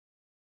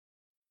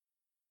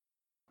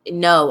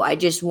 No, I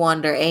just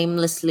wander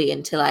aimlessly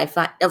until I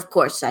find... Of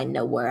course I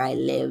know where I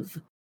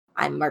live.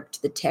 I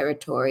marked the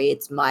territory.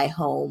 It's my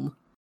home.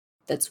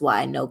 That's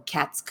why no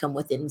cats come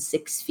within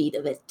 6 feet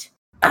of it.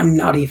 I'm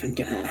not even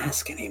gonna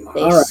ask anymore.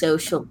 They All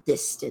social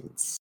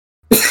distance.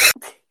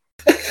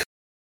 right.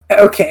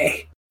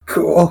 Okay,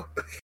 cool.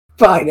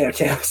 Bye,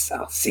 Notos.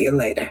 I'll see you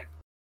later.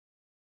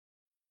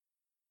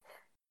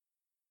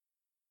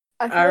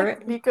 I feel Alright.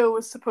 like Miko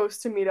was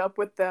supposed to meet up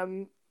with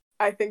them.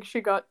 I think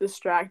she got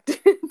distracted.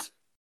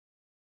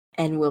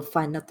 And we'll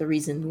find out the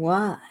reason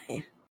why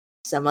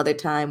some other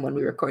time when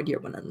we record your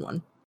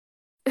one-on-one.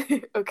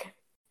 Okay.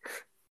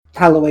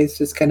 Halloway's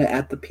just kind of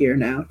at the pier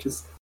now,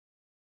 just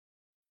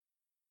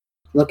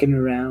looking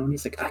around.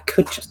 He's like, I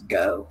could just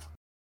go.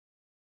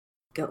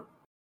 Go.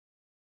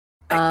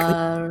 I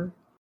could.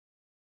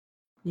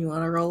 You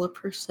want to roll a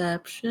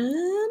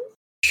perception?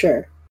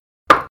 Sure.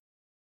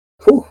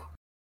 Whew.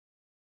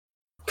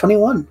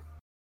 21.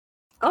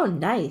 Oh,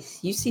 nice.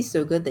 You see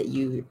so good that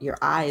your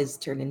eyes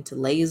turn into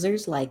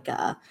lasers like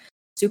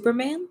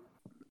Superman.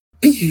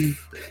 You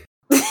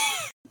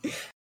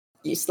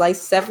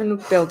slice 7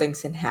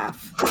 buildings in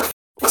half.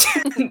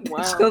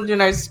 Wow.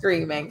 Children are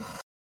screaming.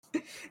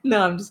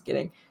 No, I'm just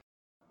kidding.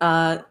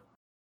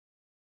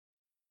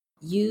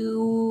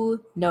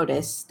 You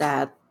notice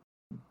that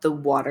the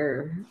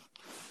water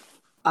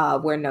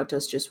where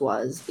Notos just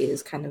was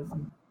is kind of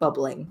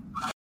bubbling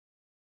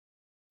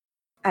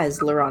as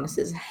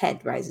Lauronis's head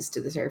rises to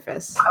the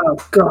surface. Oh,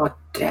 god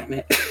damn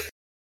it.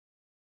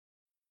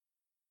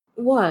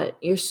 What?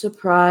 You're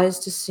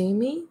surprised to see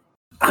me?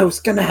 I was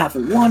gonna have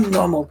one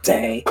normal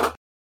day.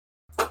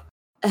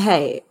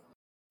 Hey,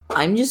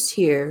 I'm just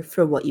here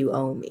for what you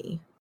owe me.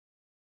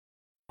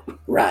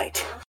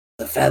 Right.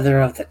 The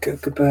feather of the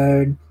cuckoo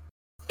bird,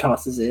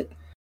 tosses it.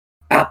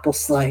 Apple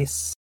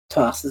slice,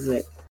 tosses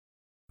it.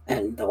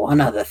 And the one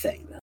other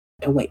thing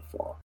to wait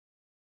for.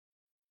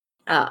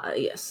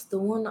 Yes, the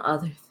one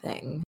other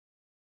thing.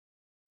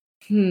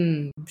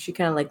 She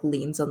kind of like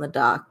leans on the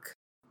dock,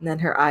 and then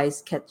her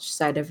eyes catch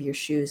sight of your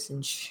shoes,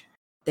 and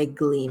they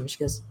gleam. She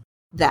goes,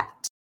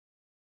 "That."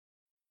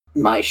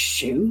 My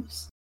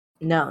shoes?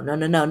 No.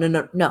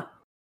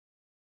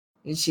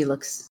 And she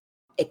looks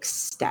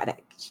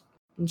ecstatic,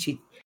 and she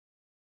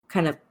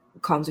kind of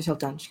calms herself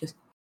down. She goes,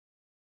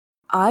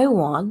 "I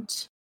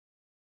want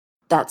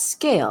that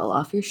scale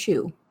off your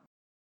shoe."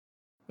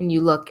 And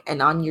you look,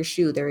 and on your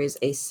shoe there is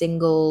a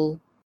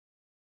single,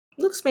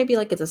 looks maybe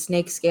like it's a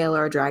snake scale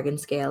or a dragon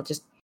scale,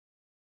 just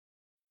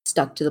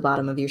stuck to the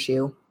bottom of your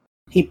shoe.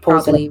 He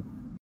pulls it,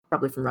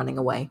 Probably from running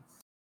away.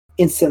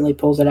 instantly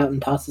pulls it out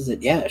and tosses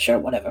it. Yeah, sure,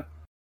 whatever.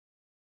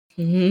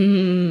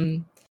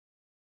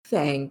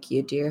 Thank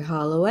you, dear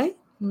Holloway,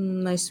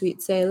 my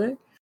sweet sailor.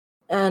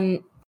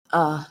 And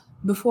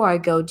before I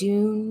go, do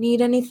you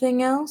need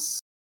anything else?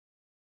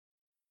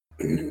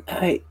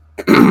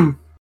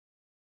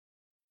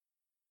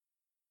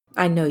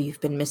 I know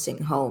you've been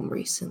missing home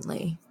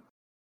recently.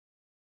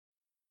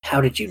 How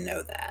did you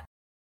know that?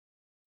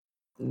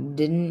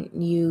 Didn't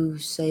you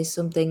say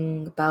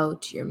something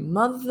about your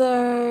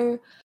mother?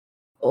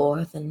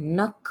 Or the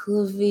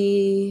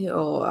Nucklevy?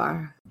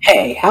 Or...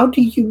 Hey, how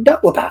do you know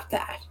about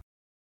that?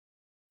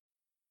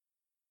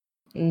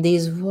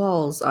 These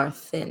walls are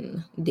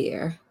thin,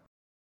 dear.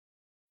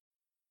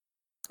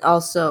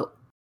 Also,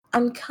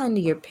 I'm kind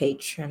of your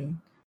patron.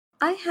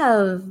 I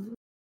have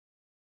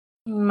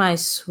my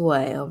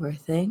sway over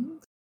things.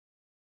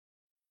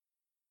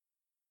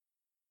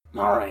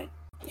 Alright,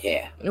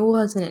 yeah.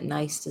 Wasn't it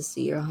nice to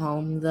see your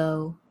home,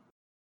 though?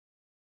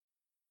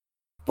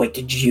 Wait,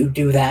 did you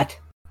do that?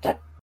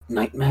 That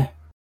nightmare?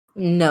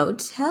 No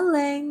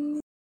telling.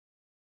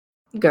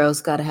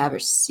 Girl's gotta have her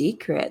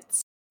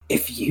secrets.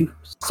 If you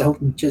so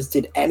just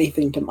did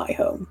anything to my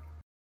home.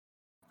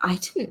 I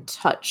didn't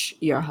touch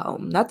your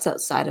home. That's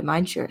outside of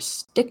my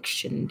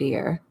jurisdiction,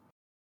 dear.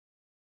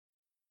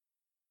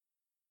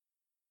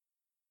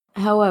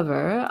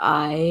 However,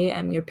 I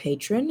am your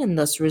patron and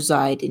thus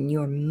reside in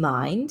your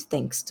mind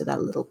thanks to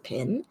that little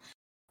pin.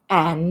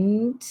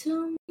 And,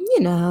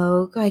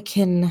 I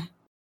can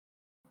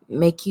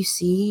make you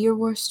see your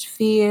worst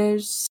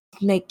fears,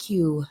 make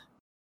you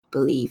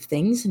believe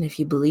things, and if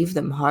you believe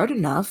them hard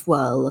enough,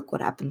 well, look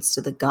what happens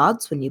to the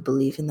gods when you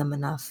believe in them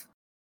enough.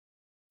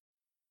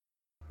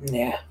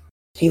 Yeah.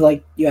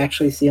 You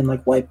actually see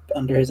him, wipe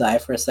under his eye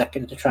for a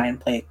second to try and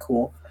play it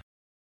cool.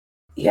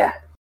 Yeah,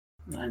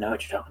 I know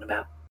what you're talking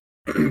about.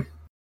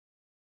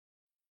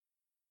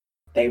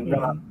 They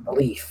run on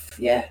belief,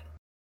 yeah.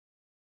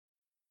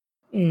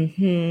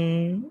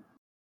 Mm-hmm.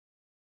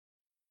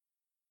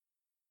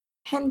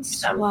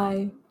 Hence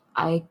why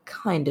I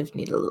kind of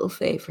need a little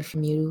favor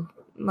from you,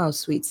 most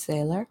sweet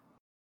sailor.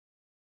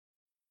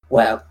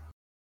 Well,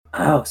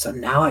 so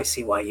now I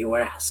see why you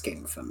were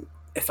asking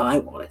if I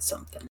wanted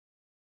something.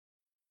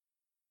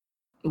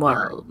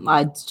 Well,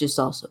 it's just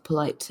also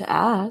polite to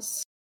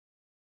ask.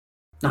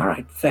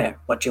 Alright, fair.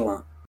 What you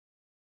want?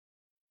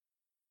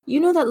 You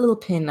know that little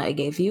pin I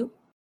gave you?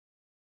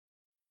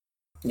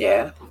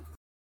 Yeah.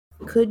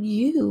 Could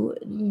you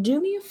do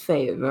me a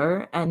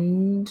favor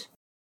and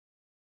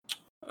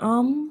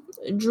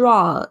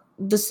draw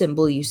the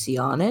symbol you see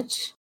on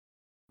it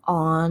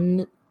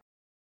on,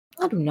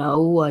 I don't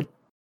know, a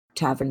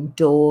tavern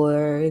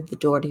door, the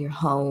door to your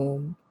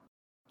home,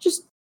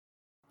 just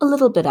a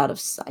little bit out of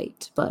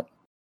sight, but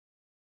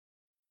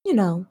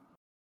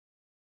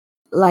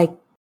like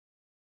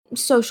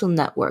social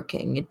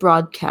networking, it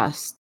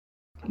broadcasts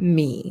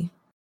me.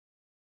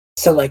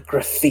 So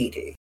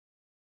graffiti.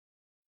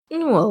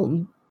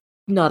 Well,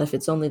 not if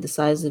it's only the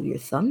size of your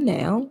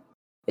thumbnail.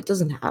 It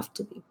doesn't have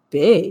to be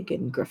big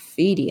and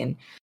graffiti and,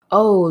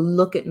 oh,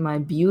 look at my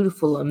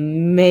beautiful,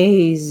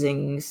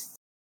 amazing,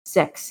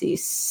 sexy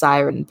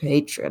siren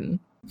patron.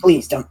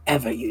 Please don't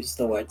ever use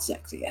the word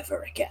sexy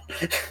ever again.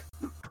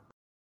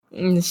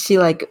 She,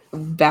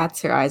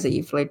 bats her eyes at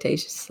you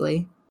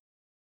flirtatiously.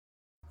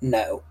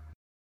 No.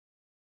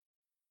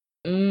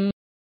 Mm,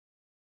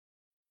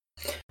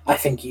 I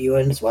think you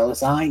as well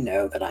as I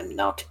know that I'm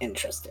not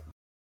interested.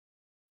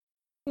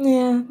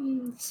 yeah,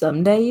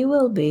 someday you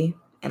will be,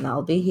 and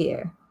I'll be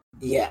here.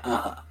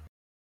 Yeah,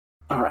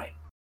 Alright.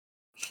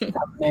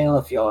 Thumbnail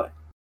of your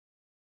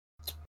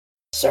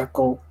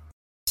circle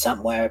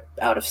somewhere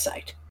out of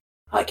sight.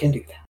 I can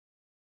do that.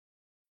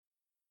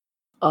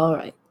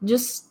 Alright,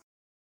 just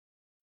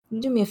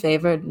do me a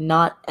favor,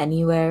 not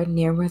anywhere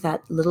near where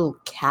that little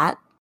cat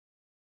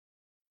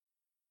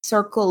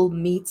circle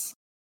meets.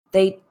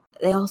 They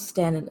all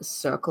stand in a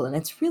circle, and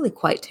it's really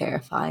quite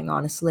terrifying,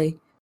 honestly.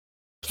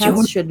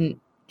 Cats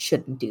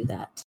shouldn't do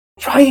that.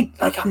 Right?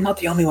 I'm not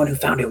the only one who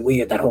found it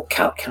weird, that whole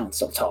cat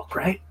council talk,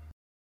 right?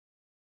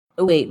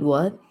 Wait,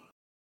 what?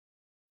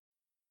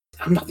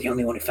 I'm not the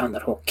only one who found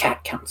that whole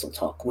cat council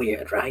talk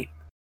weird, right?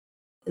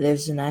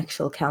 There's an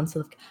actual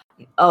council of...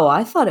 Oh,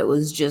 I thought it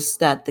was just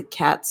that the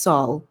cats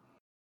all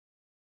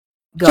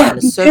got in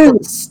a circle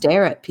to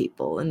stare at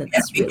people, and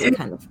it's really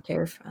kind of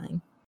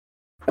terrifying.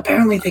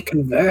 Apparently they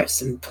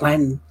converse and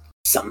plan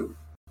some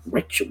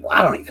ritual.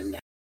 I don't even know.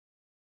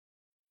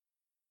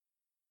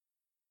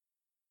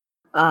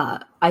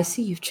 I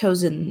see you've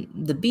chosen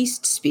the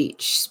beast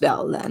speech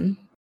spell, then.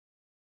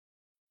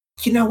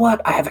 You know what?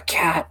 I have a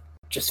cat.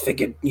 Just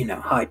figured,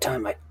 high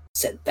time I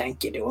said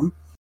thank you to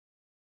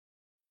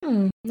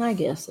him. I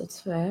guess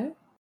that's fair.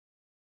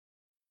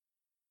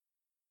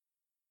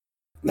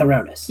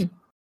 Neronis.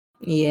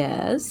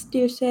 Yes,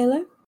 dear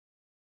sailor?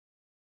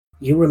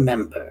 You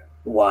remember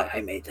why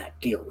I made that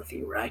deal with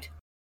you, right?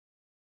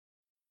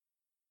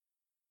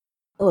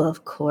 Well,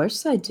 of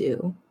course I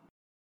do.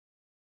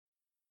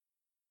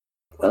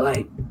 Will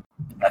I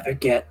ever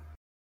get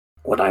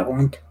what I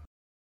want?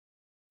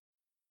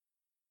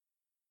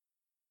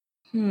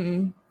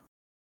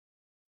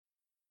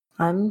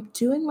 I'm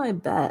doing my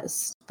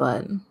best,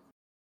 but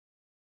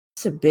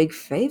it's a big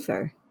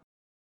favor.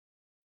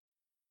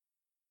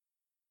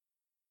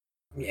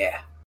 Yeah.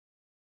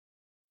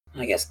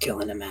 I guess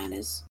killing a man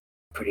is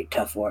pretty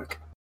tough work.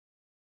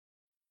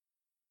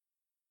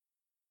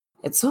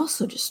 It's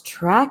also just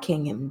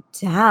tracking him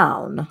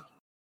down.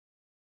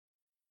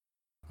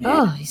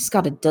 Oh, he's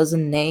got a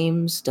dozen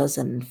names,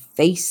 dozen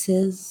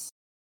faces.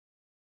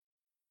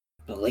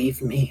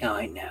 Believe me,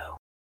 I know.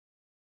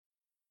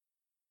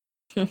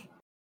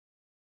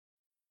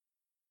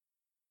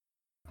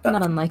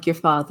 Not unlike your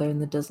father in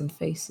the dozen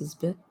faces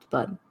bit,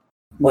 but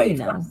Wait, you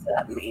know. what does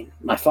that mean?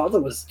 My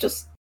father was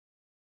just...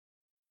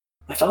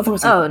 My father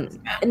was... Oh,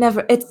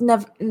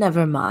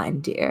 never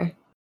mind, dear.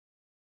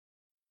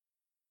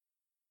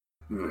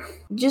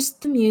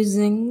 Just the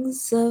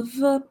musings of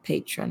a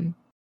patron.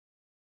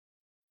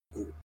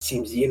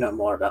 Seems you know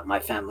more about my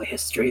family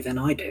history than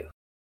I do.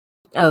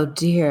 Oh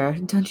dear,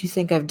 don't you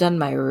think I've done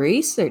my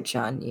research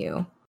on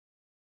you?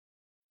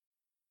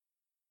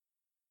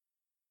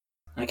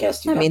 I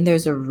guess I mean,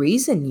 there's a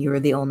reason you were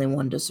the only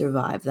one to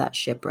survive that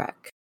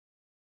shipwreck.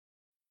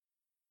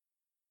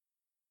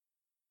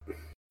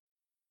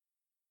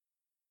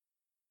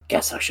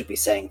 Guess I should be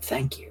saying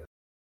thank you.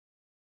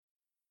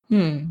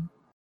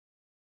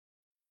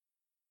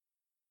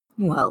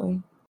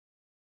 Well,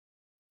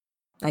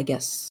 I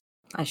guess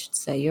I should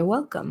say you're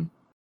welcome.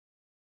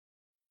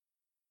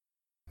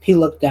 He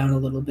looked down a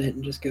little bit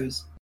and just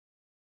goes,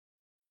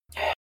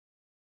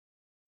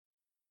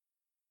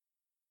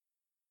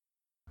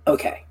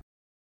 okay,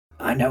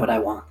 I know what I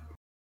want.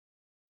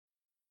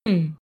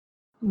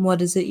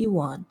 What is it you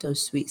want, oh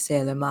sweet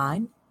sailor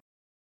mine?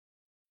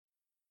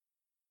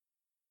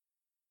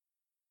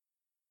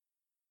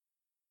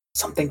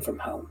 Something from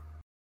home.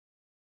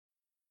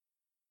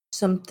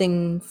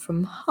 Something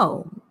from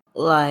home,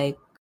 like...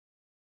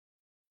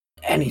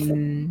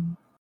 Anything.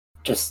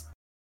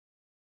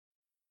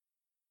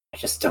 I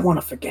just don't want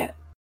to forget.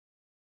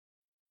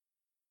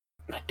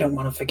 I don't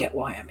want to forget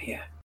why I'm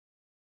here.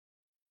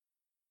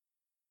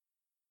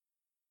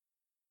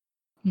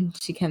 And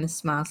she kind of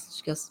smiles.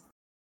 She goes,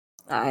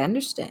 I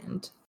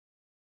understand.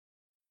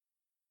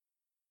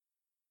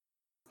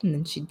 And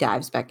then she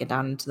dives back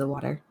down into the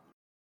water.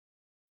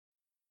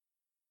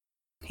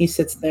 He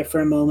sits there for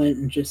a moment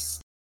and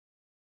just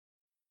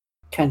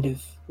kind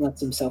of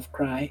lets himself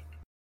cry.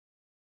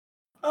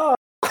 Oh.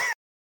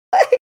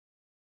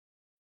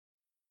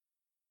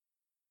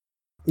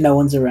 No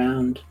one's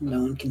around.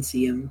 No one can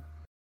see him.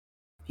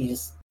 He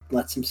just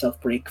lets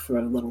himself break for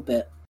a little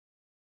bit.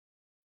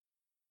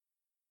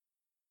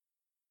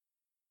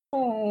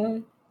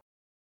 Oh.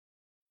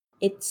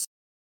 It's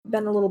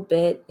been a little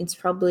bit. It's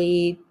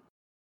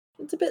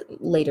a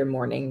bit later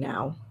morning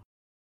now.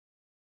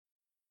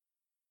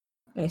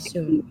 I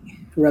assume. He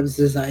rubs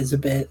his eyes a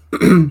bit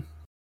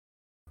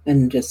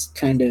and just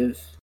kind of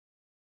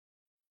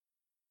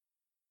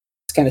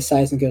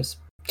sighs and goes,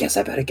 guess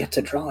I better get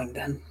to drawing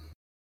then.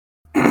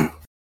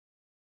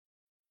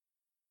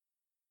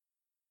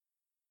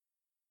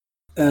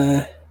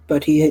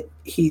 But he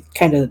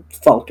kind of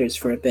falters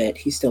for a bit.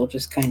 He's still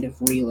just kind of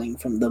reeling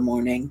from the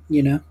morning,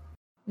 you know?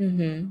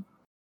 Mm-hmm.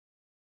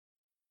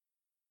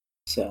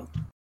 So.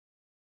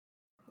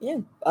 Yeah.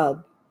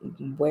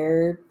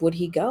 Where would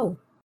he go?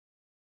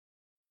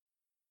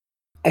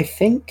 I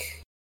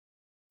think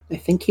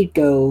he'd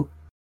go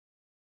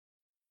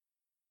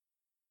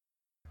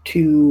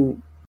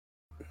to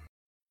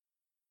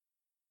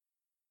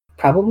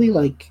probably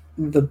like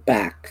the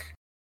back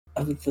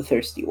of the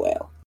Thirsty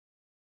Whale.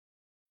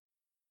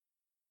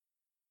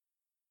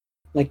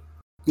 Like,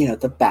 you know,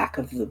 the back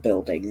of the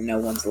building. No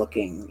one's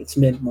looking. It's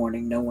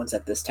mid-morning. No one's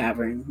at this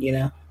tavern, you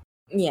know?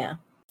 Yeah.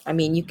 I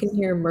mean, you can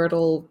hear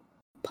Myrtle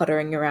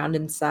puttering around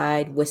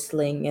inside,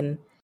 whistling and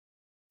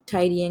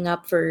tidying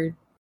up for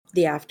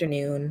the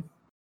afternoon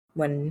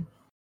when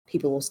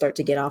people will start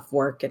to get off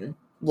work and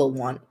will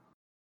want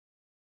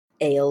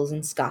ales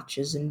and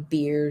scotches and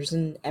beers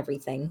and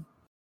everything.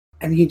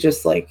 And he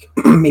just like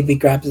maybe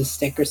grabs a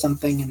stick or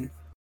something and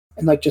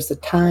like just a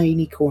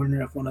tiny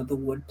corner of one of the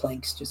wood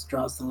planks just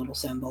draws the little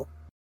symbol.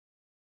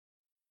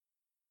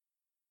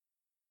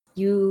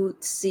 You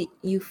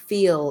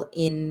feel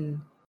in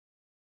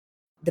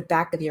the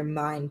back of your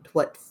mind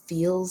what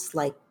feels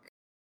like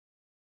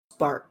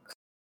spark.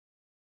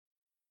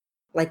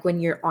 Like when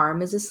your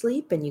arm is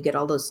asleep and you get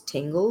all those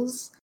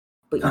tingles,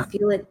 but you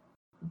feel it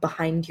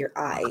behind your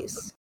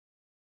eyes.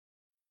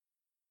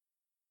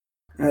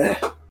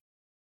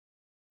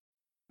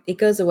 It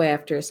goes away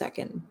after a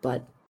second,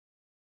 but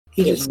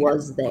it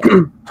was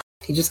there.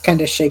 He just kind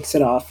of shakes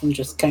it off and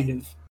just kind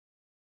of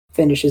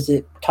finishes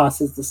it,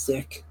 tosses the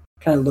stick,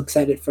 kind of looks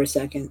at it for a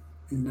second,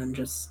 and then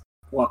just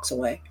walks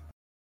away.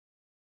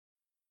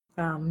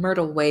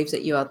 Myrtle waves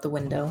at you out the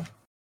window.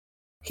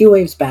 He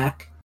waves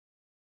back.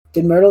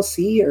 Did Myrtle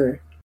see,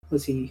 or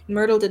was he...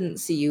 Myrtle didn't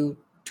see you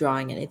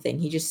drawing anything.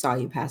 He just saw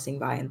you passing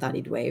by and thought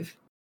he'd wave.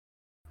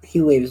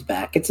 He waves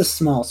back. It's a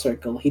small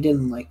circle. He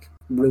didn't, like,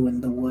 ruin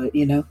the wood,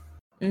 you know?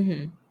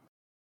 Mm-hmm.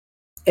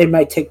 It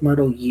might take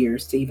Myrtle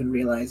years to even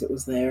realize it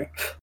was there.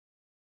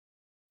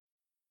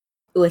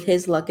 With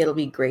his luck, it'll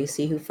be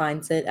Gracie who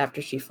finds it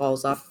after she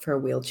falls off of her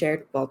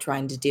wheelchair while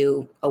trying to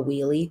do a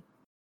wheelie.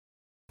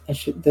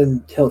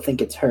 Then he'll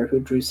think it's her who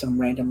drew some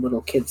random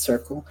little kid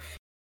circle.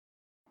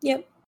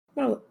 Yep.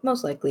 Well,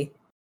 most likely.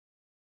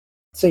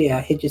 So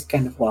yeah, he'd just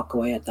kind of walk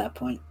away at that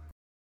point.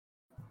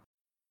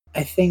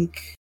 I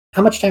think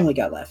How much time we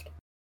got left?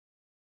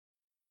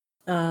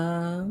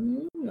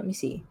 Let me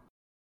see.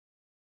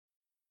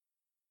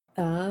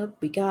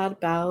 We got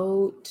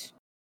about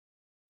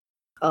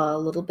a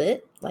little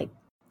bit, like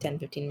 10,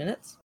 15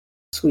 minutes.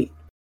 Sweet.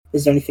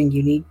 Is there anything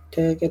you need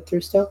to get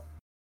through still?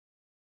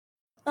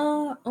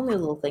 Only a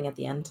little thing at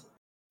the end.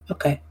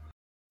 Okay.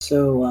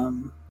 So,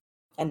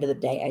 End of the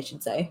day, I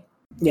should say.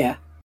 yeah.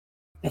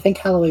 I think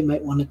Halloway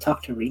might want to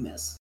talk to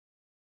Remus.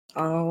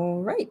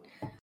 All right.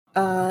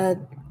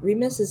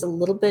 Remus is a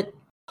little bit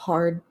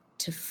hard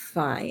to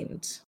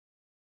find.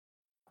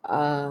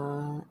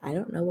 I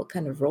don't know what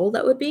kind of roll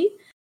that would be,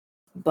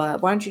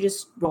 but why don't you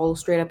just roll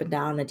straight up and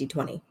down a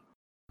d20?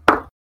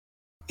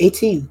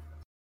 18.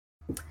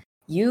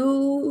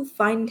 You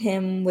find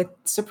him with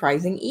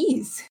surprising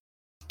ease.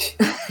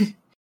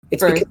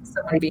 It's For because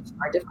someone being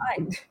hard to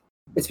find.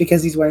 it's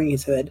because he's wearing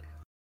his hood.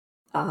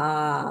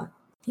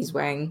 He's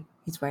wearing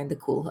the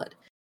cool hood.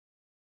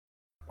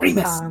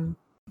 Remus!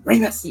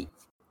 Remus!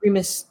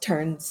 Remus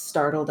turns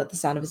startled at the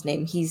sound of his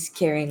name. He's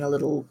carrying a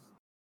little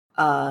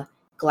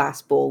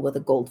glass bowl with a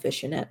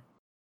goldfish in it.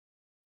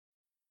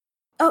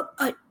 Oh,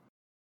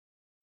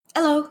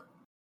 hello.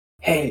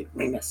 Hey,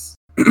 Remus.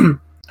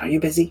 Are you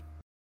busy?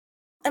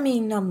 I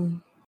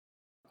mean,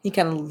 he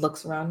kind of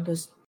looks around and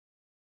goes,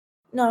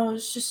 no,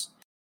 it's just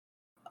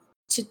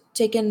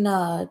taking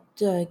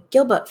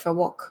Gilbert for a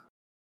walk.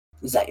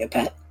 Is that your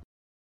pet?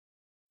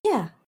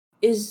 Yeah,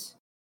 this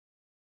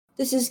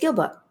is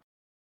Gilbert.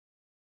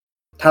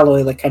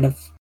 Halloway kind of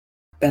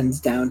bends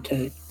down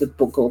to the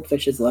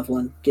goldfish's level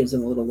and gives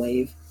him a little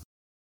wave.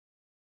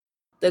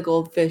 The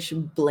goldfish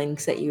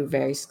blinks at you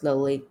very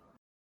slowly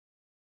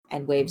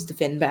and waves the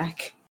fin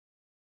back.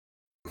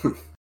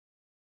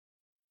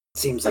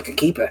 Seems like a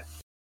keeper.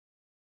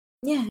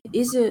 Yeah,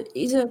 he's a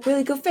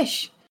really good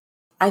fish.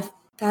 I've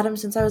had him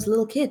since I was a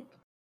little kid.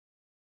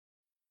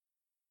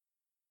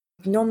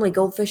 Normally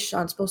goldfish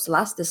aren't supposed to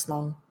last this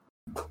long.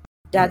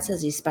 Dad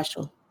says he's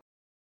special.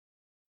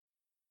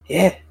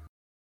 Yeah.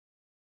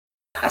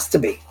 Has to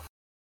be.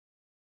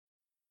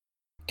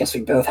 Guess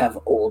we both have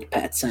old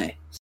pets, eh?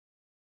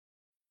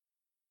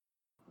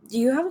 Do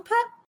you have a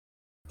pet?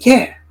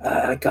 Yeah,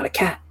 I got a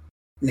cat.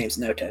 Name's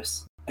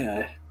Notos.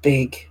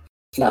 Big,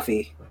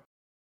 fluffy,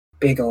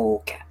 big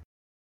old cat.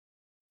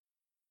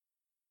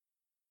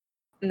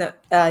 No,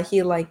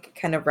 he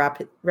kind of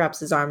wraps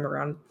his arm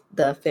around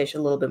the fish a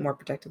little bit more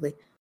protectively.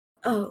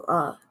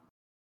 Oh,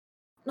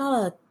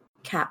 not a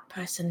cat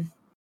person.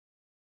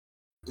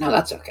 No,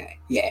 that's okay.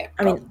 Yeah.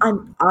 I mean,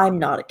 I'm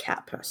not a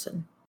cat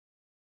person.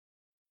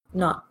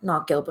 Not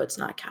Gilbert's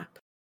not a cat.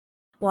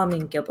 Well, I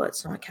mean,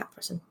 Gilbert's not a cat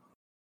person.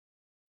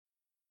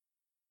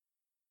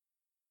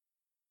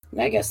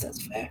 I guess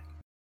that's fair.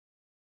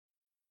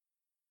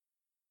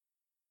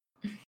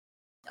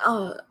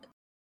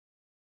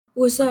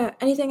 Was there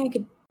anything I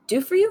could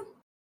do for you?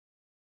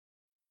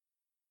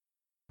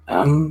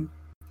 I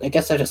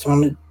guess I just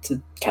wanted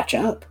to catch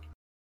up.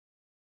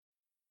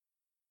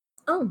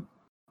 Oh.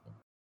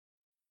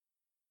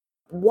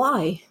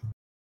 Why?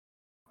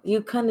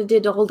 You kind of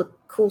did all the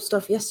cool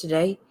stuff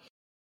yesterday.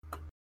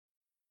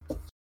 I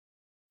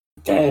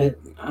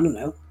don't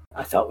know.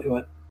 I thought we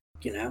were,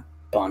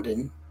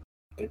 bonding,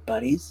 good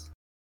buddies.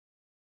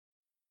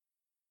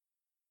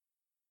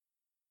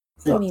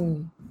 Look, I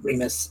mean,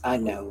 Remus, I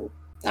know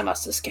I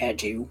must have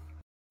scared you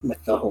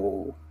with the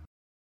whole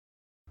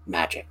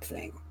magic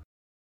thing.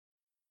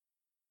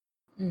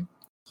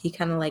 he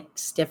kind of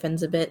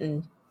stiffens a bit,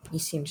 and you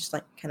see him just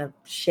kind of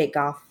shake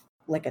off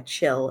like a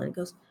chill, and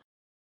goes,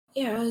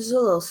 "Yeah, it was a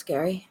little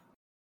scary."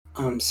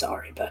 I'm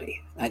sorry,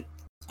 buddy.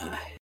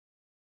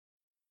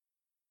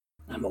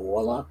 I'm a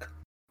warlock.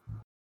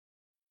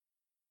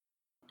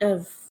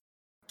 Of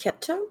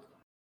Kepto?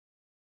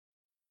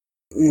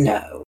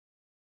 No.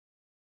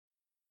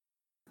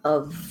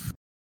 Of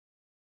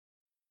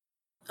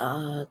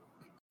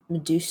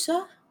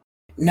Medusa?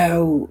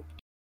 No.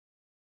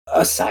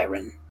 A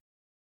siren.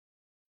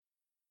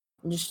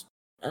 Just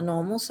a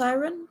normal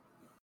siren?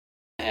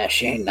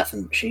 She ain't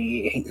nothing.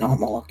 She ain't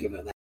normal, I'll give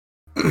her that.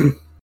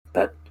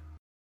 But,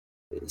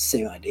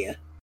 same idea.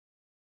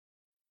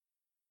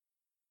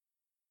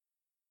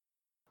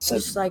 So,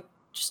 Just like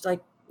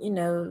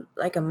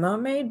like a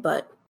mermaid,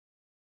 but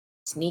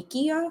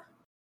sneakier.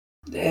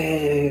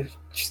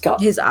 she's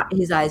got... His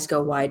eyes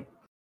go wide.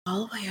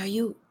 Halloway, are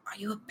you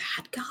a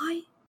bad guy?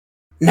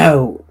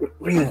 No,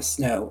 Remus,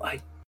 no. I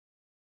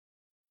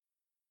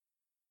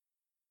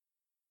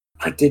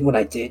did what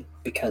I did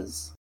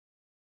because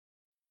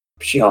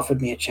she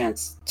offered me a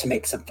chance to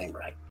make something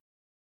right.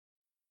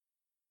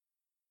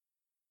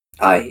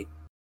 I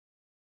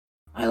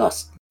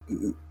lost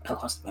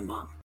my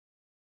mom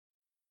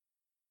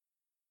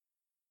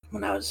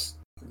when I was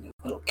a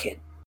little kid.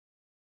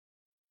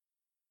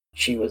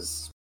 She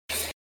was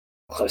the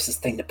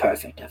closest thing to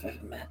perfect I've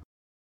ever met.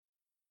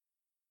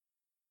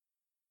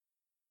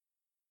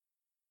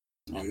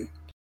 And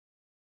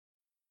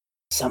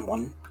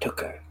someone took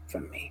her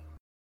from me.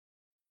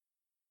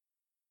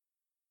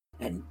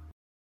 And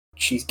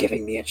she's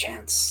giving me a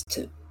chance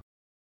to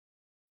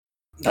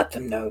let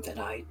them know that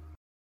I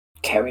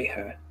carry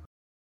her.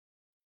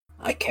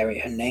 I carry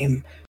her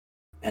name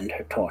and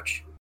her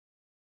torch.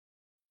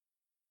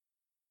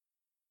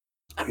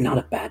 I'm not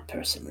a bad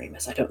person,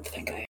 Remus. I don't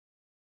think I am.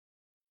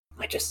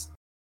 I just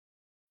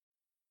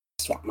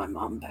want my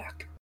mom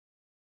back.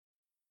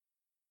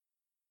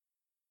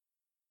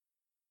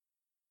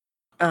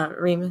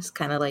 Remus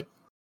kind of like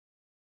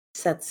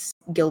sets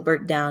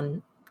Gilbert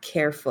down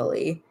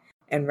carefully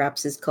and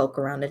wraps his cloak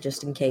around it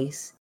just in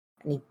case,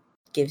 and he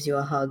gives you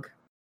a hug.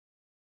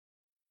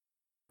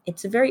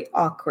 It's a very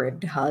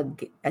awkward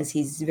hug, as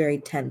he's very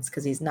tense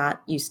because he's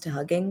not used to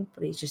hugging,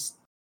 but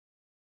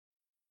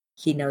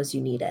he knows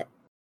you need it.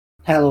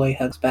 Halloway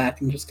hugs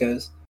back and just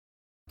goes,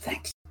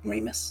 "Thanks,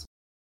 Remus."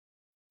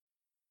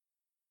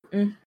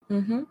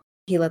 Mm-hmm.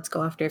 He lets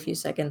go after a few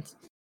seconds.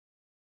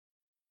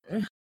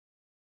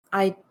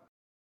 I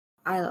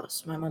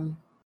lost my mom.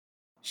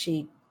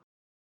 She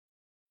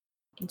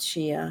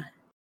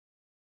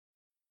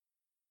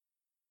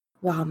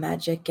wow,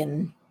 magic,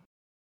 and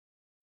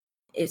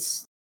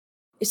it's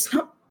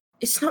not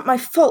my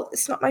fault.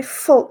 It's not my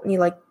fault. And he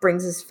like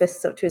brings his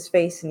fists up to his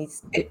face and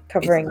he's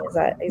covering his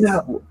eyes.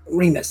 No,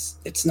 Remus,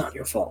 it's not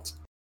your fault.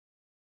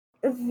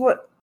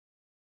 What?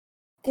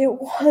 It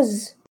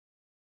was.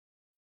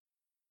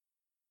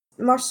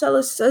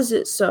 Marcellus says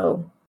it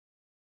so.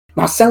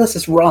 Marcellus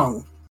is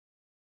wrong.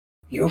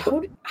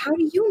 How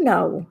do you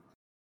know?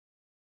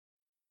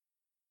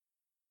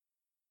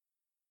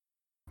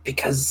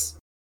 Because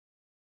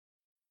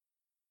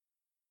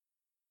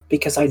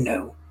I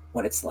know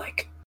what it's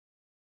like.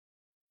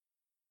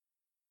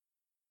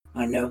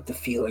 I know the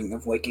feeling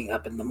of waking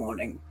up in the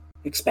morning,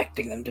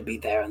 expecting them to be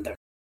there, and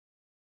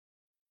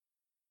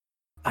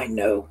I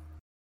know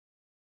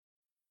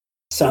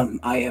some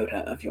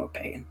iota of your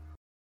pain.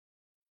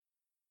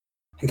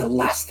 And the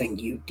last thing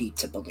you need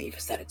to believe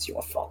is that it's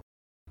your fault.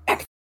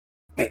 And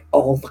may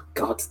all the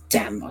gods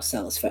damn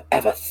Marcellus for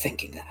ever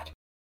thinking that.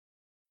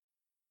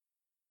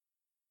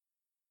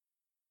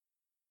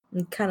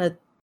 He kind of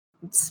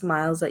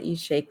smiles at you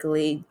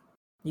shakily.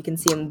 You can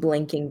see him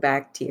blinking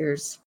back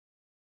tears.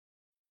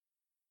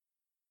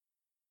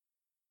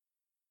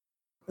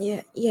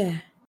 Yeah.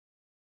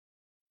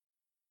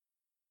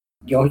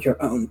 You're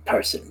your own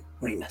person,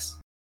 Remus.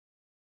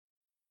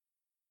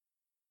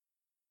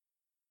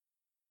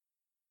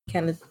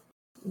 Kind of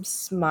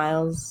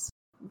smiles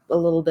a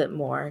little bit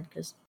more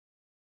because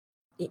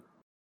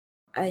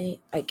I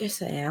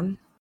guess I am.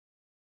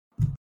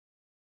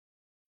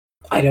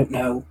 I don't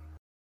know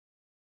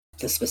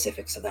the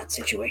specifics of that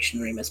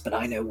situation, Remus, but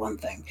I know one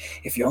thing.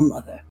 If your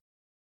mother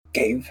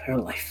gave her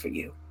life for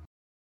you,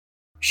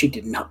 she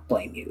did not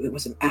blame you. It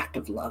was an act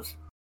of love.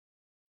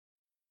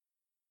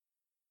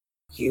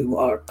 You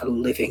are a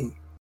living...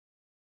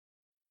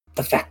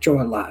 The fact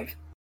you're alive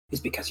is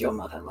because your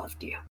mother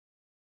loved you.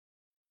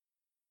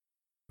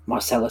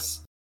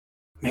 Marcellus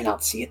may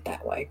not see it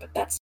that way, but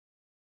that's...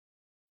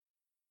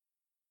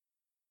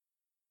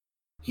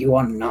 You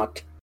are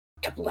not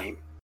to blame.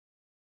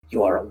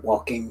 You are a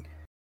walking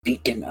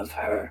beacon of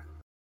her.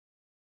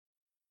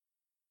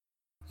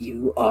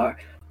 You are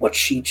what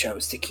she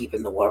chose to keep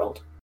in the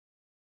world.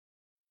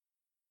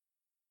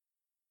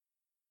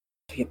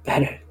 You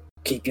better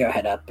keep your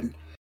head up and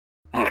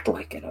act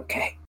like it,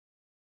 okay?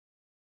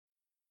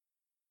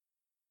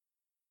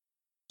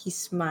 He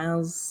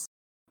smiles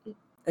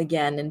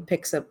again and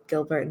picks up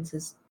Gilbert and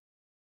says,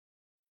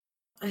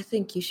 I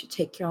think you should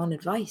take your own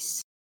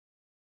advice.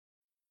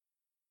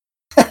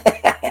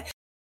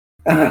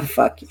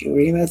 Fuck you,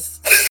 Remus.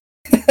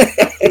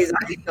 His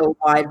eyes go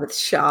wide with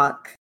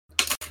shock.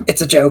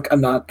 It's a joke.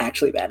 I'm not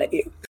actually mad at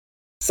you.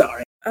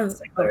 Sorry.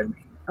 Okay.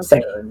 It's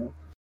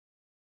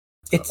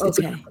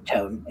about the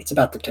tone. It's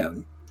about the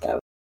tone.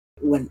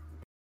 When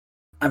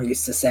I'm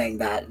used to saying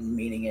that and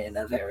meaning it in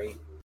a very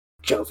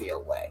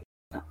jovial way.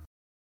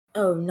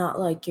 Oh, not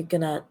like you're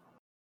gonna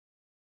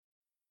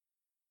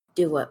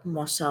do what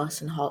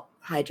Marcellus and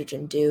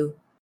Hydrogen do,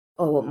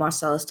 or what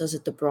Marcellus does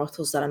at the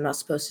brothels that I'm not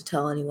supposed to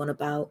tell anyone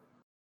about.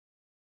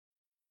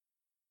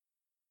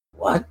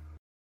 What?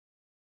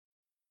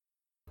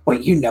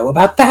 Wait, you know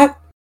about that?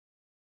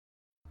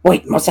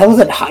 Wait, Marcellus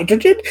and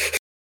Hydrogen?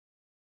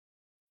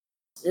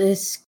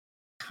 It's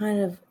kind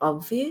of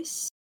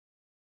obvious.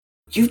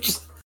 You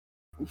just...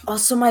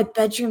 Also, my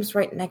bedroom's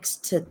right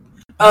next to...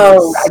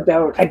 Oh,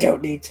 I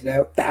don't need to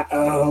know that.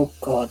 Oh,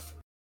 God.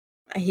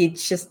 He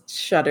just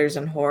shudders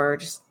in horror.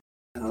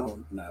 Oh,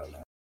 no.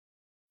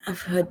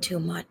 I've heard too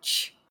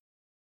much.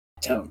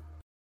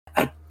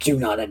 I do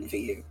not envy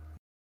you.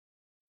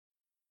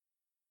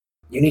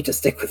 You need to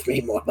stick with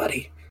me more,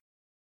 buddy.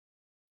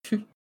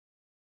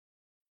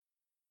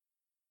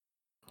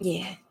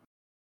 Yeah.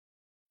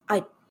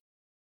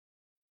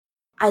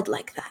 I'd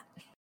like that.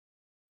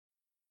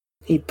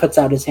 He puts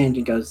out his hand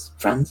and goes,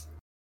 friends?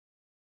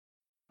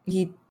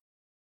 He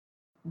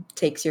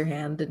takes your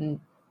hand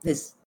and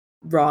his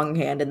wrong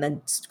hand and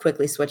then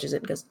quickly switches it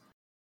and goes,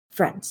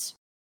 friends.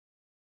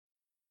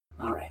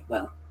 All right,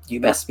 well, you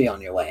best be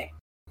on your way.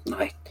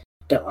 I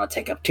don't want to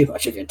take up too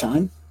much of your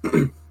time.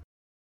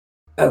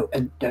 Oh,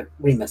 and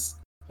Remus,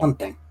 one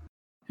thing.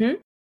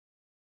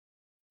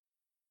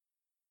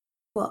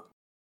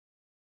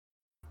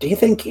 Do you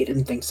think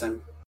Eden thinks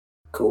I'm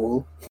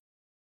cool?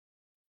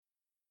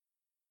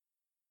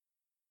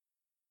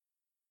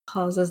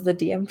 Pause as the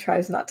DM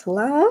tries not to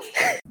laugh.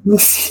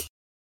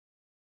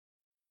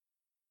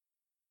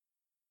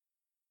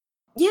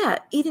 Yeah,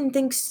 Eden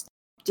thinks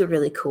you're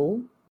really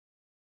cool.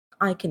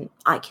 I can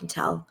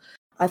tell.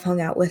 I've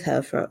hung out with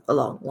her for a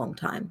long, long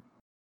time.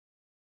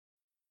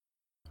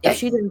 If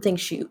she didn't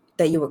think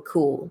that you were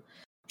cool,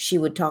 she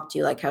would talk to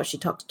you like how she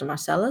talked to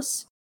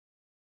Marcellus.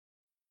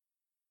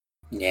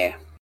 Yeah.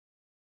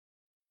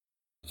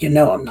 You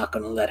know I'm not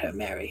going to let her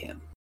marry him.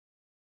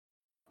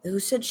 Who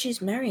said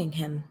she's marrying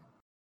him?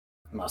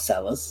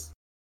 Marcellus.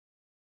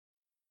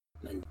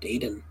 And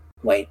Eden.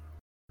 Wait,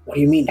 what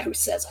do you mean who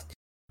says it?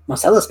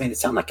 Marcellus made it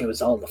sound like it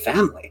was all in the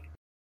family.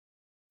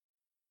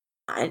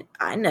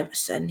 I never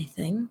said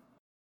anything.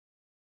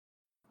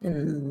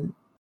 And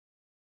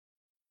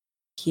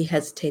he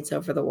hesitates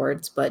over the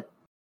words, but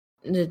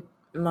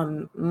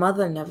my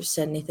mother never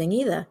said anything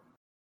either.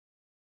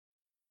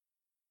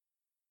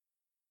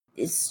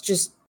 It's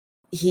just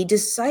he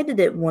decided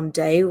it one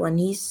day when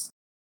he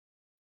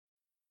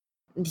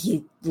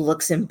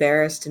looks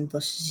embarrassed and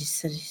blushes. He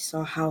said he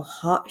saw how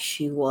hot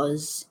she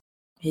was.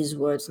 His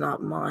words,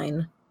 not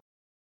mine.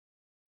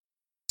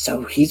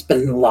 So he's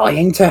been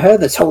lying to her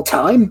this whole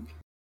time?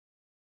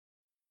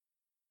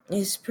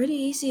 It's pretty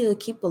easy to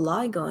keep a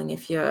lie going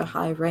if you're a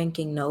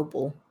high-ranking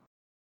noble.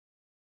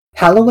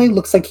 Halloway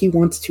looks like he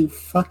wants to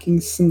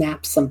fucking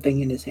snap something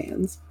in his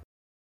hands.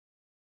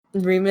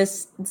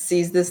 Remus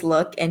sees this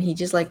look and he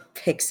just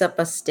picks up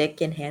a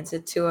stick and hands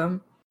it to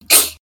him.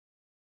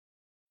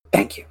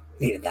 Thank you.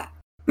 Needed that.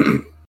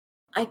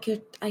 I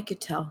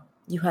could tell.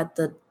 You had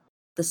the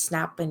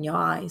snap in your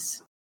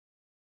eyes.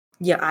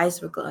 Your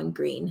eyes were glowing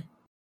green.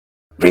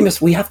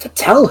 Remus, we have to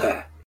tell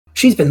her.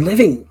 She's been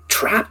living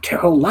trapped her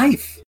whole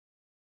life.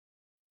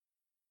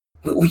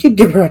 We could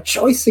give her a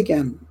choice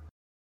again.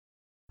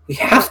 We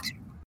have to.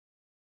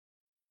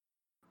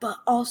 But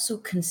also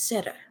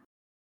consider,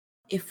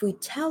 if we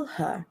tell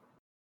her,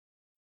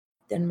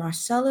 then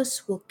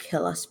Marcellus will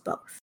kill us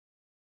both.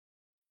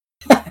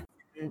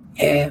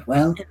 Yeah,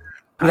 well,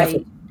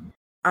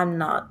 I'm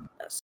not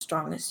as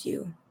strong as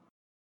you.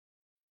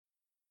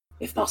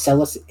 If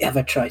Marcellus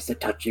ever tries to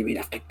touch you, he'd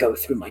have to go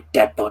through my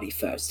dead body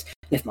first.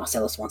 And if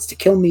Marcellus wants to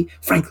kill me,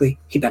 frankly,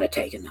 he better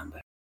take a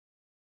number.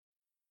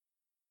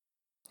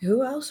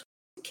 Who else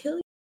would kill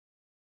you?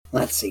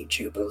 Let's see,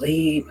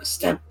 Jubilee, my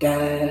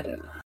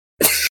stepdad,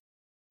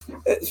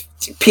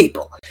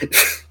 people.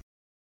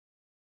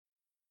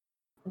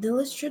 The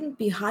list shouldn't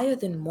be higher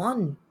than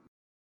one.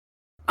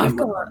 I'm I've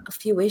got a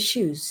few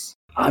issues.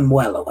 I'm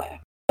well aware,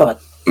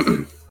 but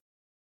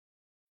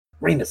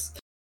Remus,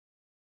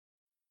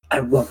 I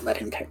won't let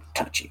him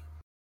touch you,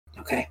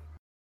 okay?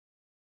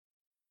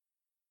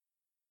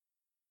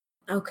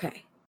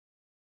 Okay.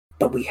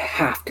 But we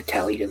have to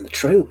tell Eden the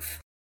truth.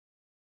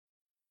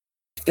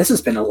 If this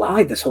has been a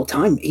lie this whole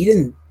time,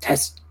 Eden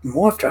has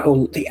morphed her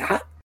whole...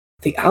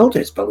 The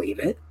elders believe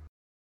it.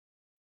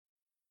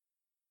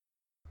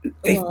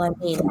 They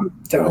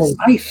formed their whole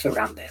life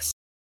around this.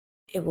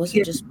 It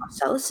wasn't just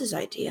Marcellus's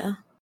idea.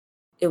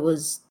 It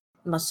was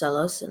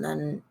Marcellus and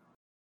then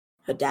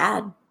her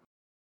dad.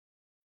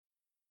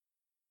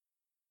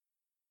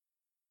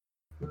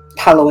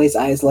 Halloway's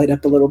eyes light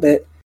up a little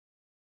bit.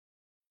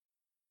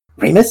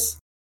 Remus?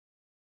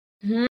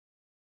 Hmm?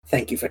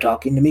 Thank you for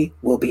talking to me.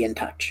 We'll be in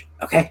touch,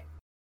 okay?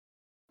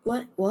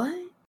 What?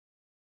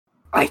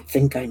 I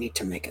think I need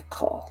to make a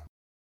call.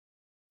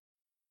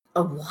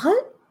 A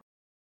what?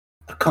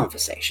 A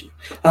conversation.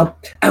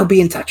 I'll be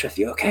in touch with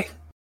you, okay?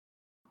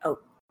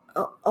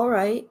 Oh, all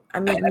right.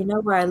 I mean, you know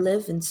where I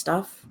live and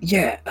stuff.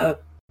 Yeah,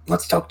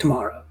 let's talk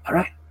tomorrow, all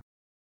right?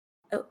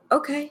 Oh,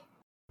 okay.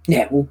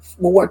 Yeah, we'll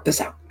work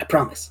this out, I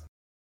promise.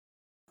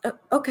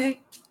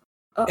 Okay.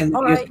 And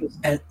all right.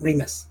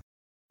 Remus.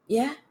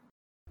 Yeah?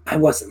 I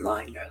wasn't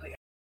lying earlier.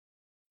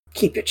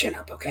 Keep your chin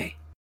up, okay?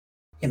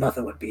 Your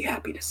mother would be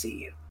happy to see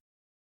you.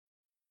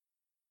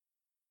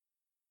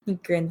 He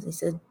grins and he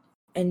said,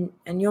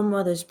 and your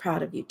mother's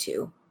proud of you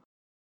too.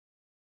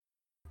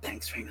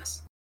 Thanks,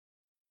 Remus.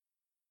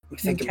 We're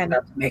thinking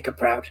about to make her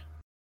proud.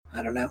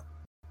 I don't know.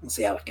 We'll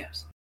see how it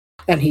goes.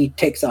 And he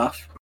takes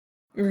off.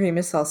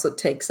 Remus also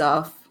takes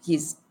off.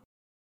 He's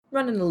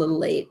running a little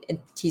late and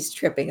he's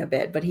tripping a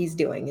bit, but he's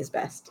doing his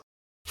best.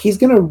 He's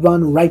gonna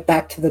run right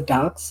back to the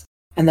docks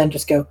and then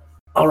just go,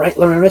 all right,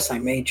 Loris, I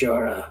made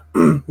your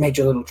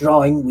little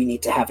drawing. We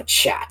need to have a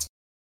chat.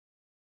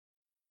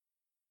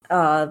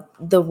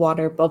 The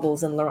water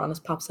bubbles and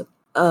Loranus pops up.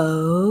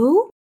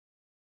 Oh?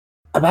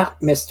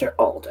 About Mr.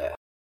 Alder.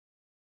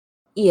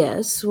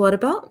 Yes, what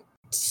about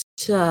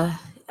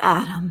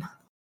Adam?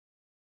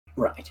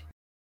 Right.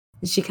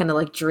 She kind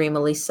of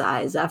dreamily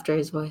sighs after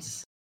his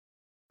voice.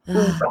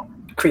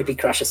 Creepy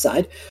crush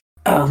aside.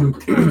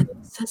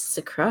 That's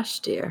a crush,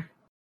 dear.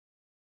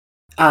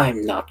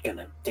 I'm not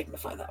gonna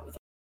dignify that with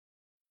him.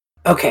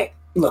 Okay,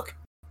 look.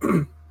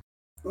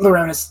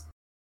 Loranus.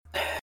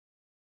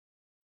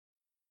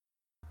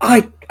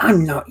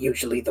 I'm not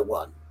usually the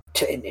one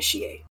to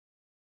initiate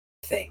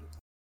things.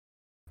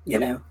 you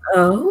know?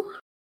 Oh?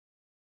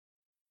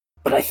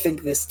 But I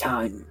think this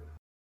time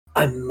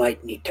I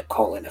might need to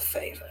call in a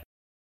favor.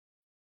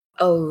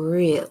 Oh,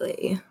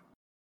 really?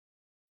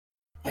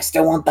 I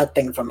still want that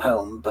thing from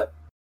home, but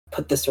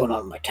put this one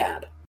on my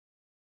tab.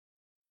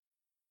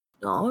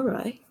 All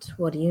right.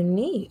 What do you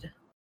need?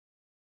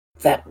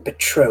 That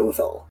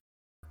betrothal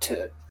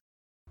to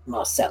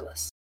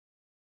Marcellus.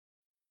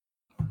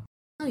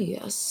 Oh,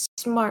 yes.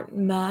 Smart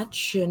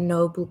match, a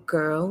noble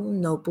girl,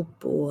 noble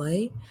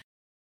boy.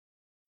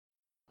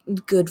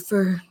 Good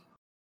for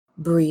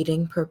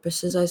breeding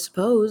purposes, I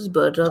suppose,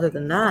 but other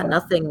than that,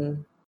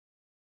 nothing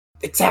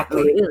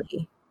Exactly.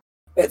 really.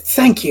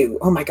 Thank you.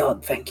 Oh my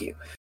god, thank you.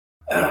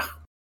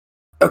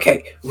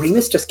 Okay,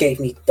 Remus just gave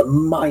me the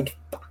mind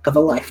fuck of a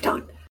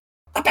lifetime.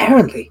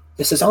 Apparently,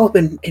 this has all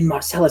been in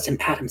Marcellus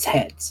and Adam's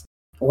heads.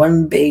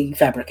 One big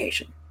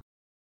fabrication.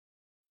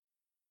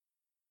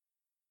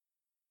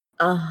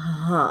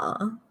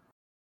 Uh-huh.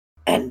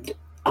 And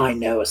I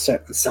know a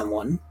certain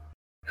someone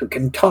who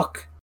can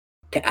talk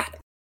to Adam.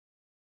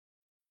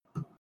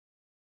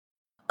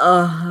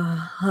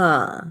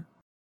 Uh-huh.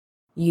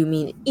 You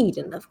mean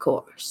Eden, of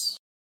course.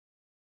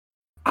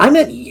 I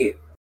meant you.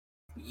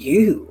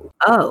 You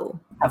Oh.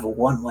 have a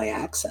one-way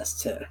access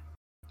to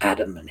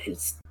Adam and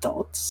his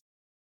thoughts.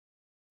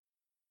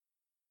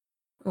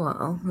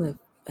 Well, I have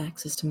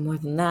access to more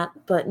than that,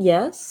 but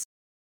yes.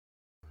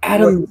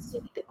 Adam, What is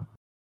it?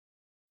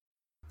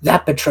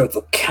 that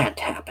betrothal can't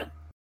happen.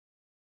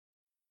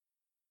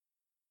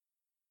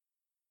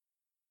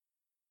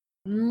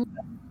 Mm,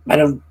 I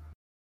don't.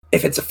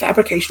 If it's a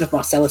fabrication of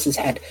Marcellus's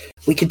head,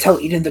 we can tell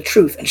Eden the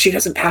truth, and she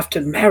doesn't have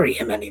to marry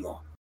him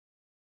anymore.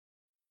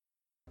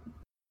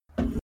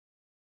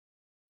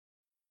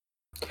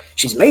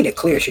 She's made it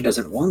clear she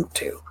doesn't want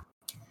to.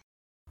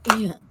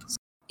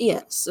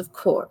 yes, of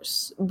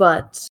course.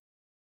 But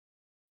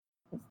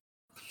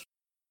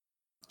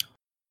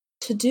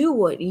to do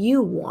what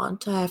you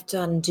want, I have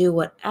to undo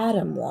what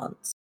Adam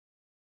wants.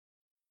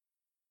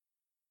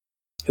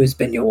 Who's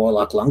been your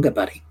warlock longer,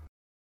 buddy?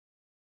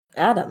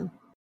 Adam.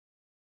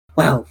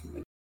 Well,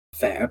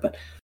 fair, but...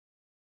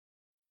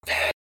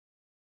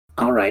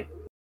 Alright.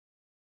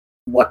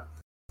 What?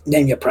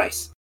 Name your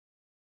price.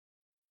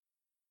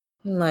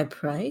 My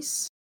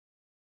price?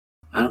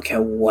 I don't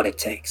care what it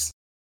takes.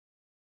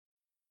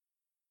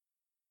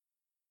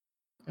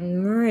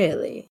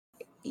 Really?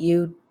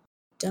 You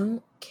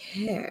don't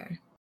care?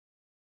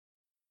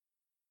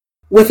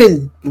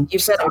 Within You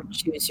better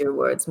choose your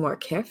words more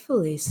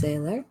carefully,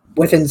 sailor.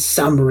 within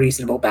some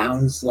reasonable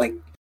bounds. Like,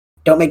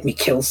 don't make me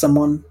kill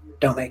someone.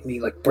 Don't make me,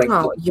 like, break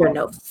Oh, the you're law.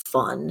 no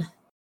fun.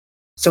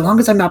 So long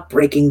as I'm not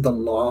breaking the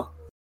law,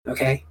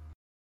 okay?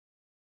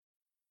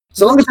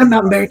 So long as I'm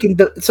not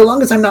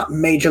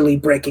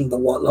majorly breaking the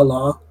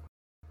law,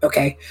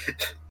 okay?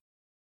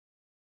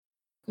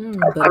 But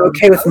I'm on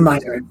okay a with boat-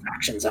 minor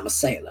infractions. I'm a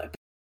sailor.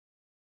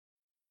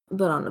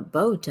 But on a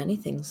boat,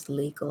 anything's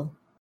legal.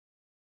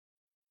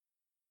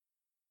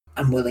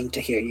 I'm willing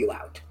to hear you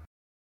out.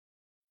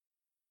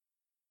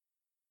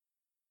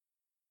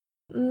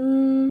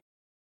 Mm.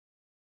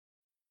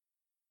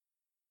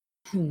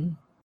 Hmm.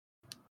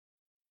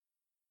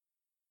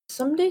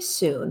 Someday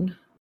soon,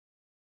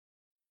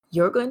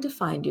 you're going to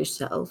find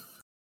yourself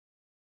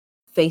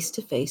face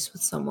to face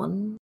with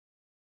someone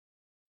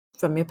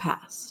from your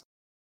past,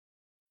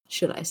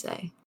 should I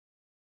say.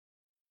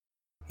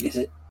 Is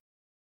it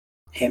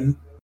him?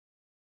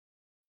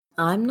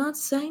 I'm not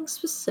saying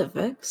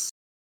specifics,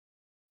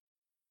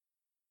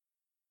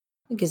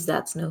 because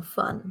that's no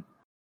fun.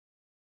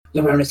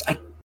 Lauronis,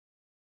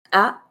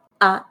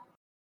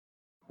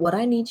 What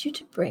I need you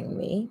to bring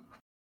me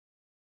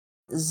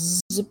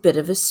is a bit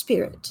of a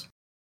spirit.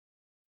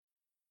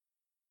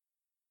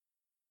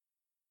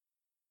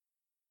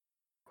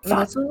 Fine.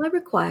 That's all I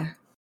require.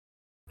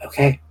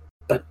 Okay,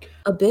 but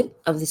A bit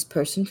of this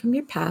person from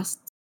your past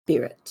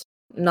spirit.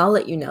 And I'll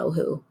let you know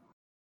who.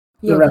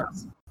 You'll know.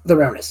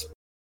 Lauronis,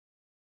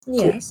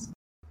 Yes.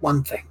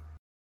 one thing.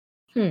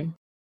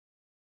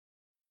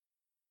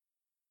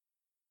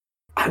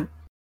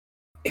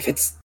 If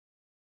it's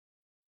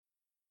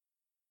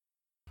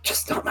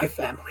just not my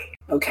family,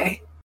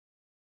 okay?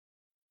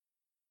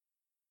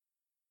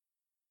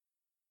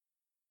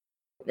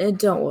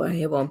 Don't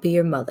worry, it won't be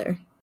your mother.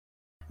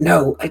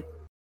 No,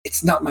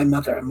 it's not my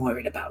mother I'm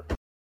worried about.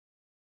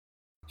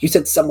 You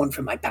said someone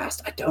from my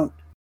past. I don't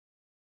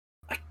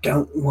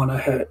want to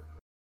hurt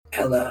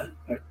Ella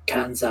or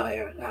Kanzai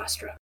or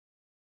Astra.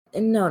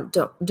 No,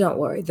 don't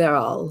worry. They're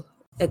all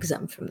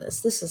exempt from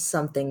this. This is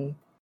something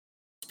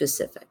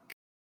specific.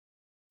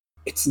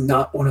 It's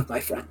not one of my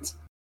friends.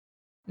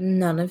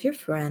 None of your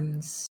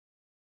friends.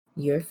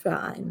 You're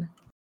fine.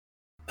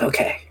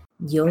 Okay.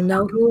 You'll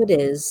know who it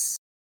is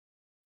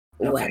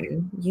Okay.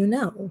 when you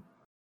know.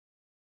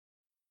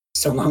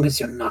 So long as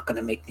you're not going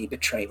to make me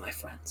betray my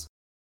friends.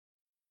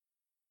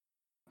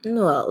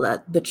 Well,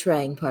 that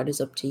betraying part is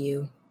up to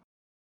you.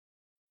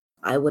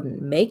 I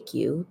wouldn't make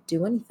you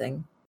do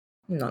anything.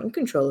 I'm not in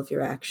control of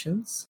your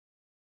actions.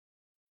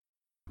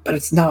 But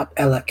it's not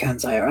Ella,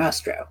 Kanzai, or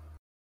Astro.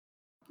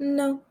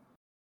 No.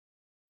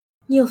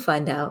 You'll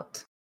find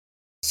out.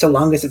 So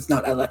long as it's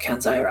not Ella,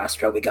 Kansai, or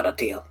Astra, we got a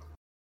deal.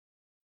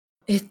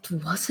 It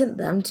wasn't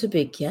them to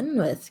begin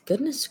with.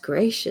 Goodness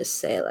gracious,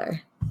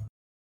 sailor.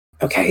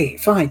 Okay,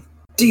 fine.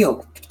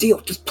 Deal.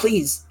 Just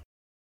please.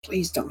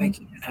 Please don't make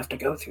me have to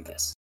go through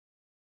this.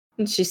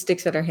 And she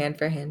sticks out her hand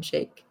for a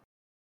handshake.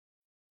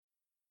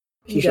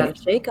 He You gotta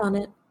shakes. shake on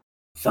it.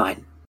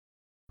 Fine.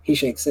 He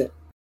shakes it.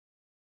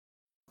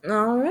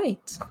 All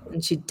right.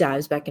 And she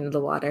dives back into the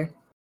water.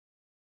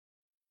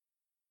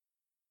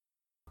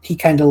 He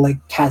kind of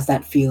like has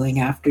that feeling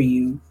after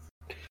you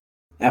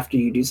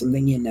do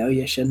something you know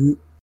you shouldn't.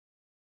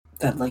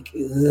 That like,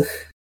 ugh.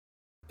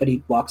 But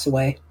he walks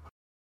away,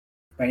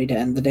 ready to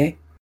end the day.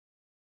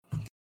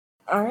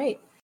 All right.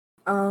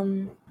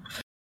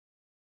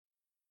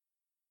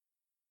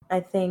 I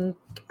think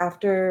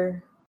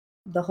after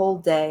the whole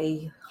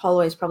day,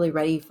 Holloway's probably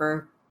ready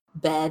for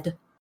bed.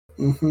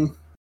 Mm-hmm.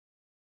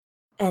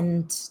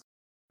 And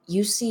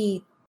you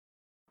see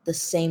the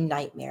same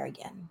nightmare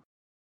again.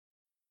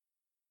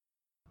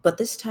 But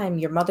this time,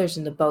 your mother's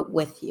in the boat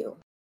with you.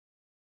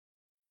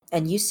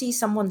 And you see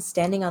someone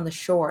standing on the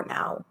shore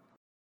now.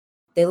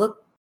 They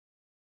look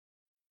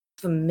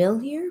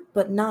familiar,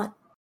 but not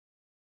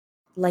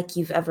like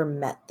you've ever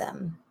met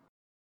them.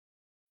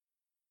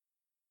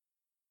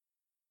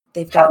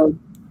 They've got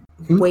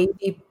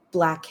wavy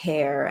black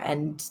hair,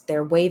 and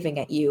they're waving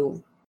at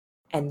you,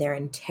 and they're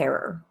in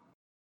terror.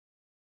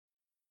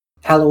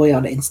 Halloway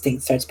on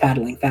instinct starts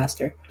paddling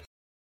faster.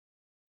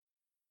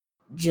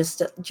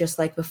 Just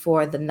like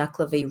before, the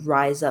Nuclevae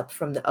rise up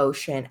from the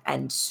ocean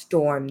and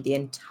storm the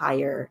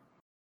entire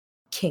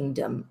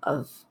kingdom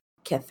of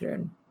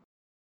Kithrun.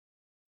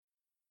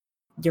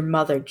 Your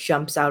mother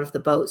jumps out of the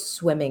boat,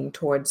 swimming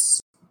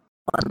towards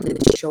onto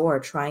the shore,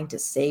 trying to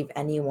save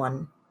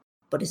anyone,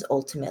 but is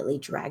ultimately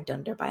dragged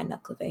under by a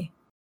Nuclevae.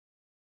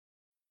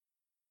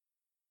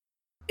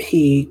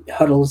 He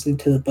huddles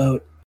into the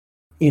boat,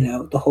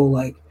 the whole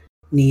like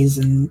knees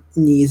in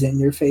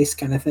your face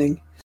kind of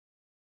thing,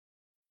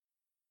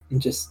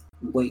 and just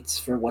waits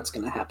for what's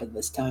going to happen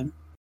this time.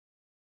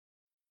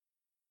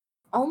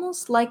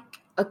 Almost like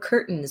a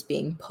curtain is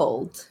being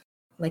pulled.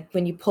 Like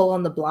when you pull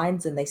on the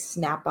blinds and they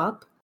snap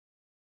up.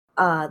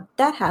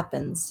 That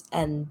happens,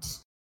 and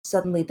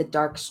suddenly the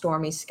dark,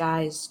 stormy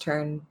skies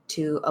turn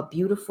to a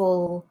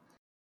beautiful,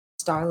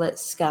 starlit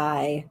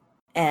sky,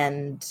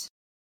 and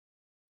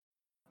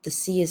the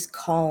sea is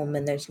calm,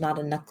 and there's not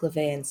a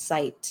Nuclevae in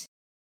sight.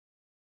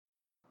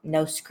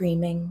 No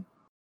screaming,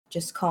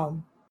 just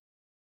calm.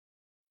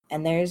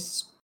 And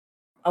there's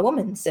a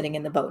woman sitting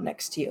in the boat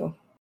next to you.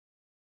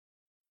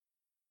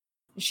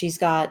 She's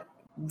got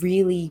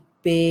really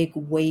big,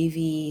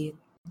 wavy,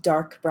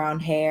 dark brown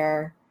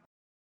hair.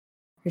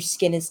 Her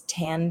skin is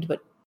tanned, but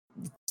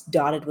it's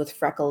dotted with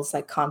freckles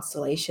like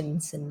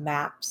constellations and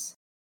maps.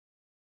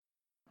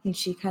 And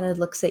she kind of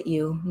looks at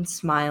you and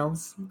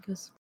smiles and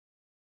goes,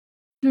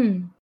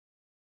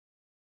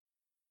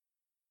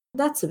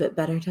 That's a bit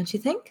better, don't you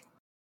think?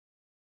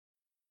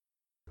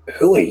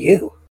 Who are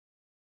you?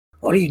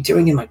 What are you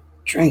doing in my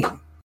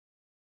dream?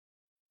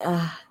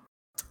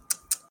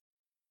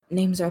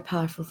 Names are a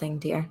powerful thing,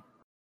 dear.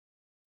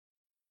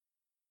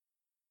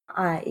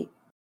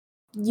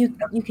 You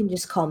can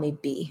just call me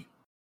B.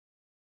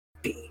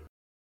 B.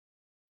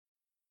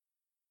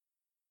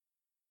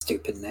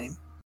 Stupid name.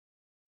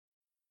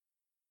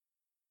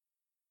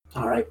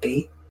 Alright,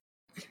 B.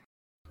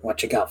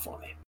 What you got for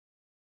me?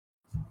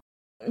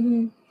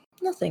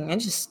 Nothing. I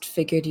just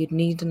figured you'd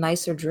need a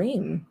nicer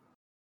dream.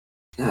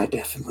 I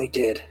definitely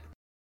did.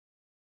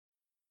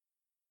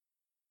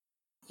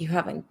 You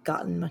haven't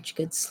gotten much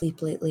good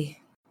sleep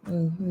lately.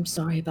 I'm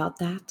sorry about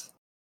that.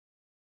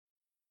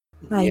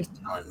 You're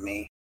telling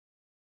me.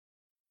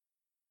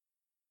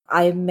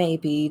 I may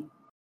be,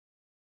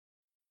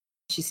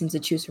 she seems to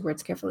choose her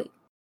words carefully,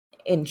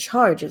 in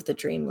charge of the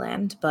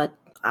dreamland, but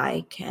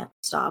I can't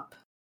stop.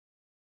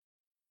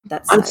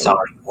 I'm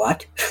sorry,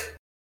 what?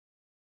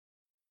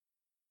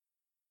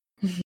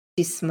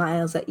 She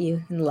smiles at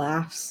you and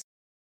laughs.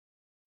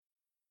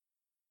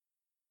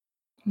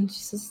 And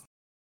she says,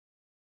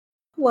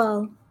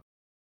 well,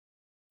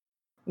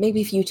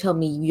 maybe if you tell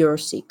me your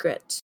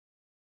secret,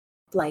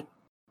 like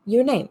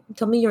your name.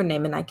 Tell me your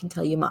name and I can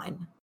tell you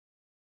mine.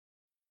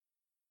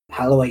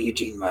 Halloway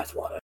Eugene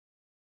Mirthwater.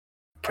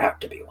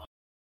 Proud to be one.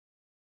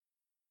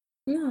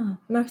 Ah,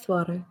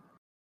 Mirthwater.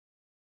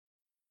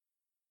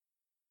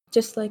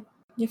 Just like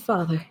your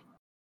father.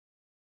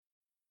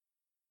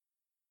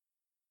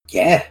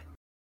 Yeah.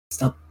 It's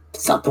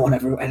not the one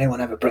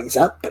anyone ever brings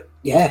up, but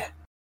yeah.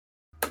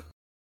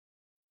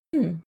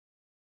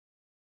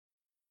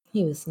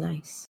 He was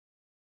nice.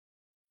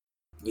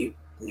 You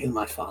knew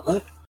my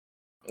father?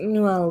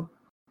 Well,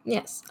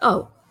 yes.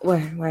 Oh, where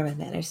are my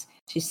manners?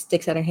 She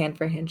sticks out her hand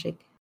for a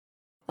handshake.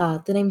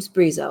 The name's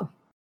Brizo.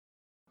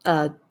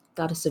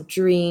 Goddess of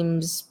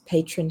dreams,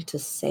 patron to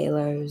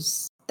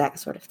sailors, that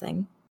sort of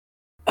thing.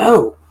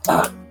 Oh,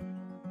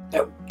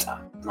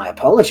 my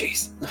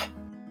apologies.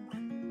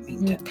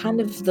 Kind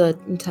of the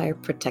entire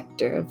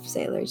protector of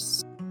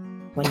sailors.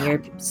 When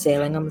you're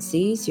sailing on the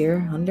seas,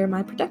 you're under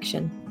my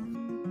protection.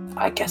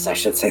 I guess I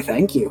should say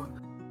thank you.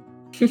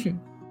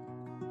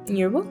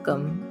 You're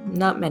welcome.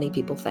 Not many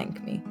people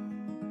thank me.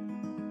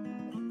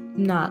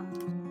 Not.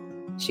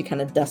 She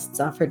kind of dusts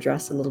off her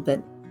dress a little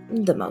bit.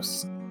 The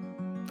most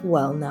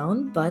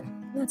well-known, but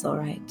that's all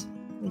right.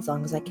 As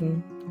long as I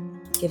can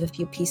give a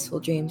few peaceful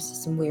dreams to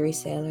some weary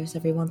sailors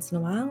every once in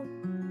a while,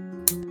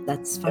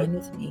 that's fine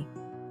with me.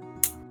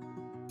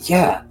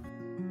 Yeah.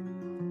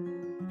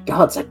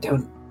 Gods, I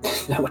don't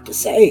know what to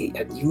say.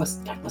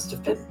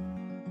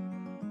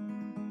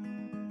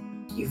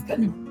 You've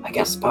been, I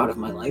guess, part of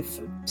my life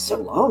for so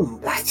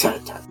long.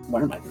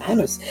 What are my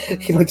manners?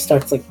 He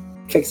starts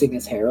fixing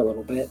his hair a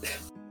little bit.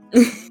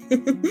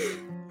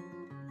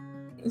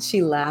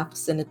 She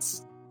laughs, and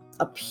it's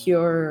a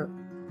pure,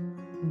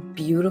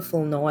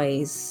 beautiful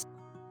noise.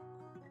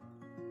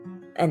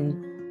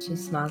 And she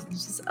smiles and she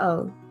says,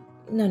 "Oh,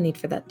 no need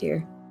for that,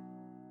 dear."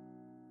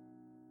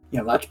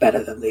 You're much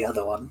better than the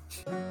other one.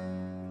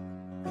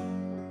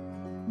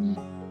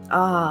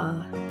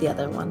 Ah, the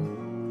other one.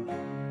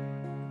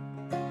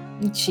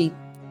 And she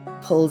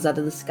pulls out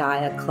of the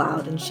sky a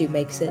cloud, and she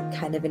makes it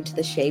kind of into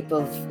the shape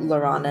of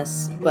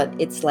Loranus, but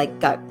it's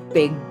got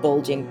big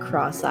bulging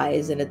cross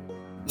eyes and a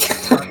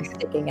tongue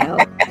sticking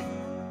out. I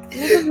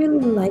never really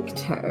liked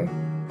her.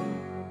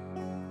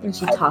 And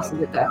she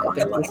tosses it back up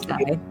into the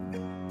sky.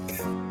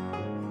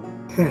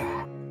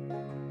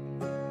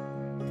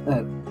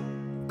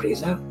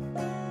 Priso?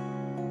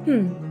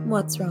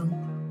 What's wrong?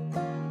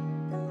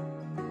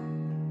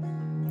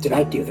 Did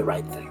I do the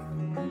right thing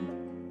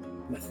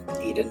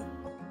with Eden?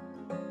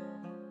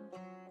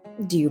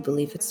 Do you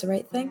believe it's the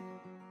right thing?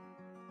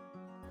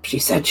 She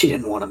said she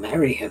didn't want to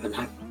marry him, and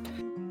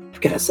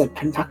I've got to say,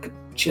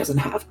 she doesn't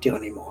have to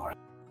anymore.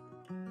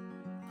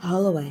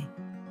 Halloway,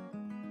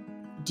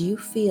 do you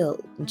feel,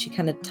 and she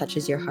kind of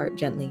touches your heart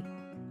gently,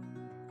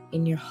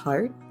 in your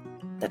heart,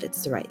 that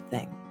it's the right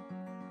thing?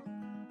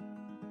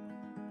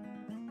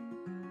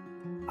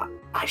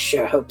 I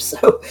sure hope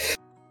so.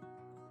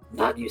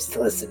 Not used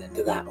to listening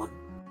to that one.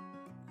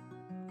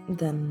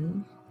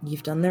 Then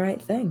you've done the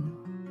right thing.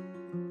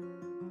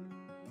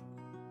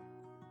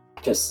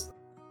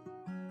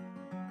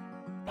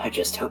 I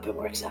just hope it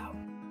works out.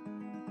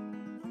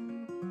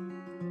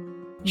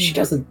 She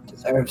doesn't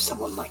deserve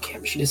someone like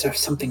him. She deserves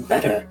something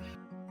better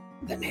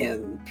than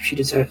him. She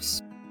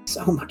deserves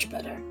so much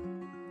better.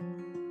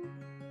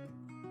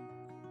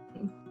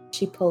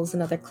 She pulls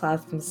another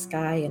cloud from the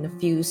sky and a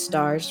few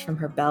stars from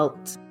her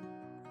belt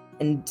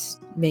and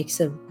makes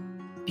a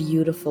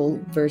beautiful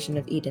version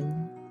of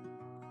Eden.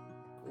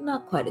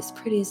 Not quite as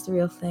pretty as the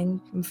real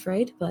thing, I'm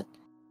afraid, but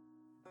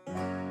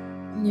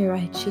you're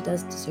right, she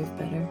does deserve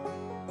better.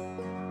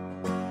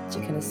 She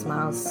kind of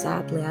smiles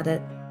sadly at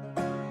it.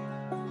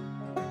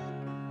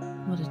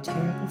 What a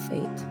terrible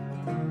fate.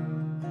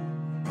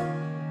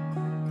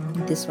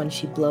 This one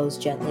she blows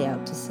gently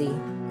out to sea.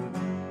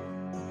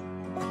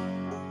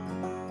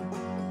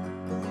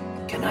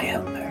 Can I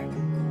help her?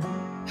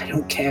 I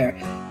don't care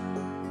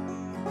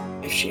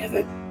if she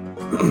ever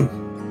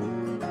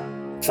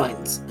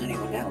finds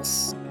anyone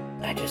else.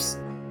 I just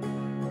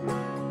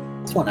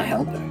want to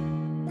help her.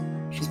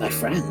 She's my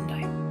friend.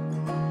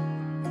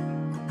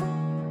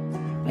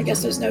 I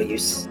guess there's no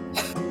use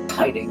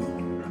hiding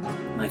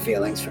my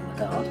feelings from a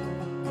god.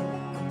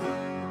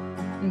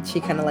 And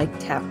she kind of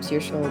taps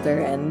your shoulder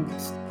and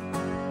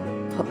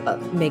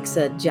makes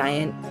a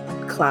giant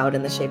cloud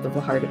in the shape of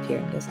a heart appear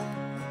and goes,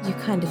 "You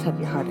kind of have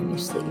your heart on your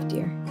sleeve,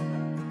 dear."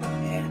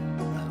 Yeah.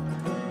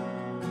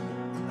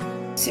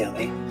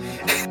 Silly.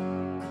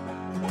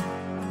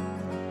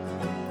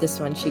 This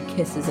one she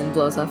kisses and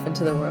blows off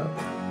into the world.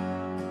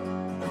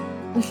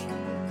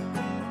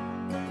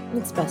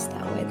 It's best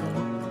that way,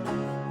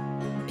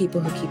 though.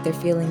 People who keep their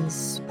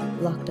feelings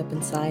locked up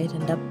inside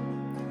end up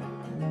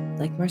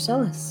like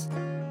Marcellus.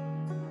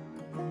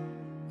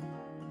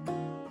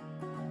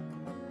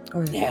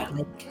 Or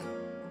like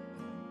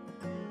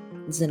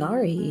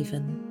Zenari,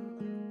 even.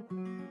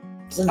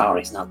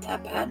 Zenari's not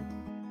that bad.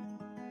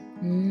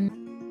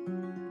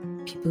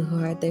 People who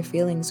hide their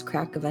feelings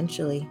crack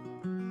eventually.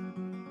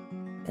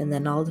 And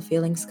then all the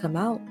feelings come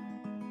out.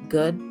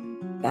 Good,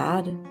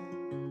 bad,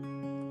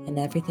 and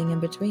everything in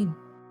between.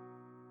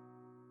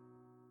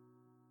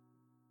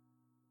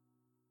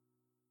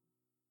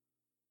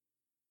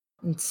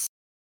 It's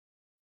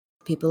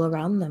people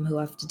around them who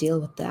have to deal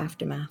with the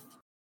aftermath.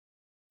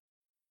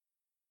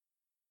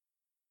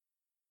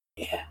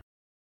 Yeah.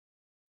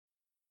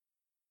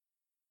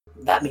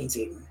 That means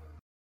Eden.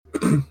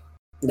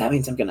 That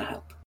means I'm gonna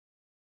help.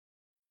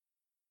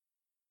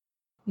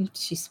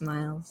 She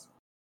smiles.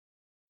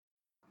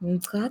 I'm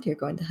glad you're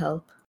going to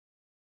help.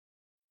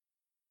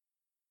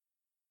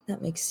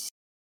 That makes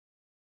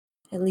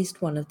at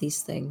least one of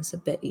these things a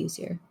bit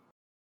easier.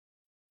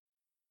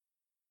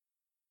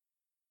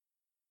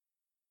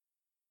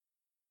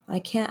 I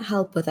can't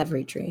help with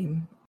every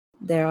dream.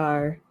 There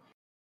are,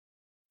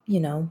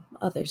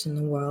 others in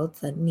the world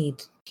that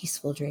need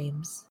peaceful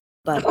dreams.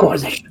 But of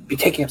course, I shouldn't be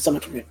taking up so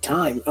much of your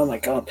time. Oh my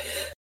god.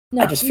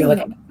 No, I just feel like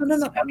I can no,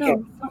 sit out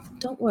here.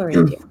 don't worry,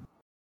 dear.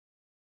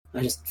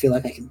 I just feel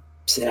like I can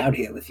sit out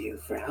here with you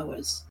for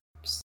hours,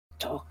 just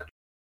talk.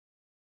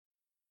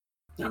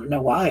 I don't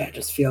know why. I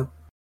just feel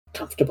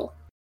comfortable,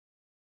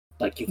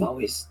 like you've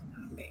always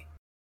known me.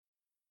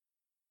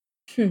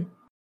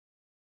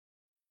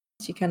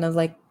 She kind of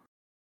like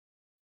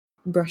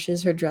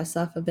brushes her dress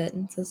off a bit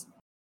and says,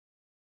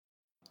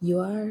 "You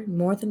are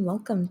more than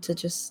welcome to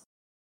just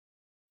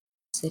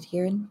sit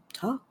here and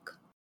talk.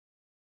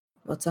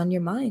 What's on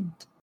your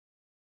mind?"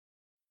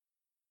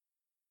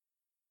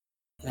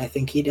 And I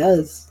think he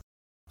does.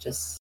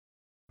 Just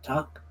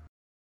talk.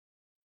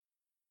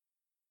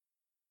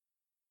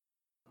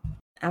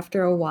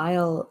 After a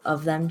while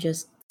of them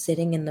just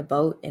sitting in the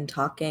boat and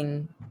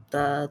talking,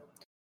 the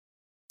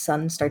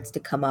sun starts to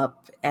come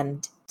up,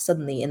 and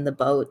suddenly in the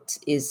boat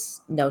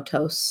is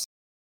Notos.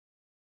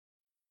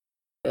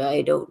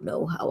 "I don't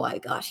know how I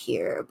got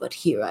here, but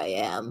here I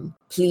am.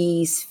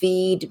 Please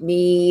feed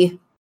me."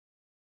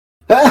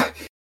 Ah!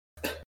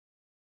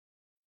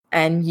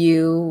 And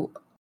you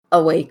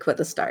awake with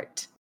a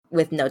start,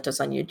 with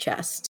Notos on your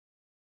chest.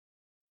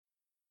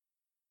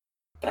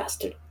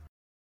 Bastard.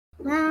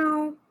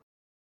 Meow.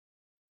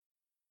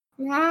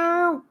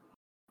 Meow.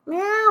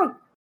 Meow.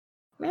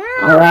 Meow.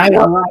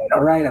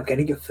 Alright, I'm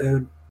getting your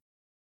food.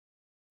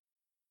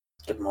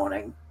 Good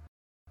morning.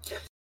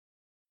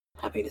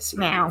 Happy to see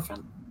you, Meow. my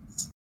friend.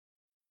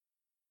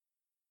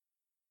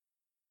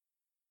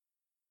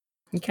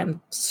 He kind of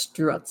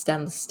struts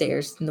down the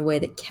stairs in the way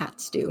that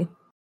cats do.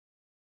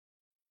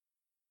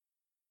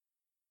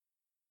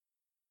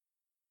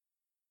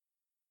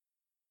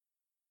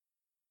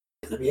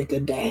 It's gonna be a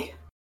good day.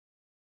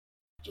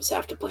 Just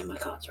have to play my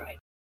cards right.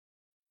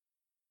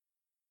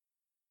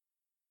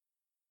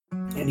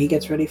 And he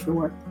gets ready for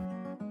work.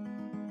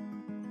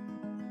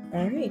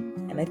 Alright,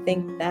 and I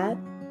think that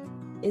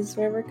is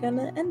where we're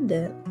gonna end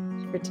it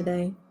for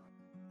today.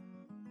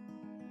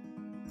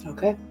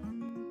 Okay.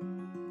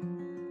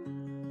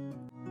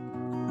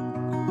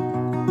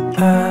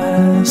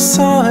 I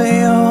saw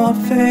your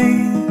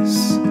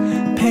face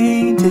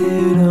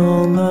painted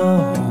on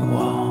the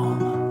wall,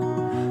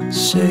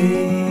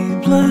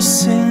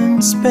 shapeless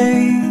in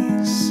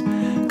space,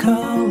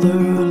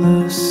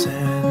 colorless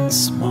and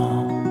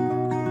small.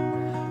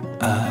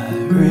 I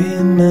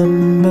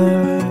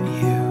remember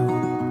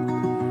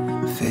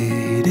you,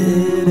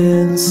 faded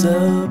and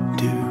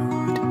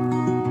subdued.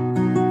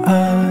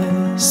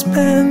 I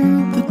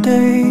spent the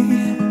day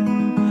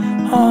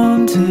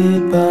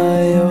haunted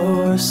by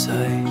your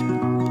sight,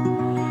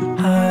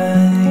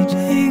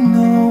 hiding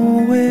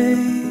away,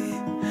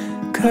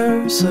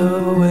 curse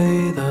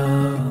away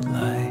the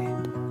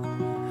light.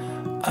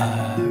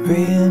 I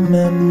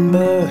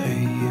remember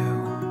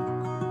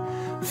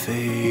you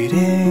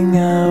fading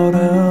out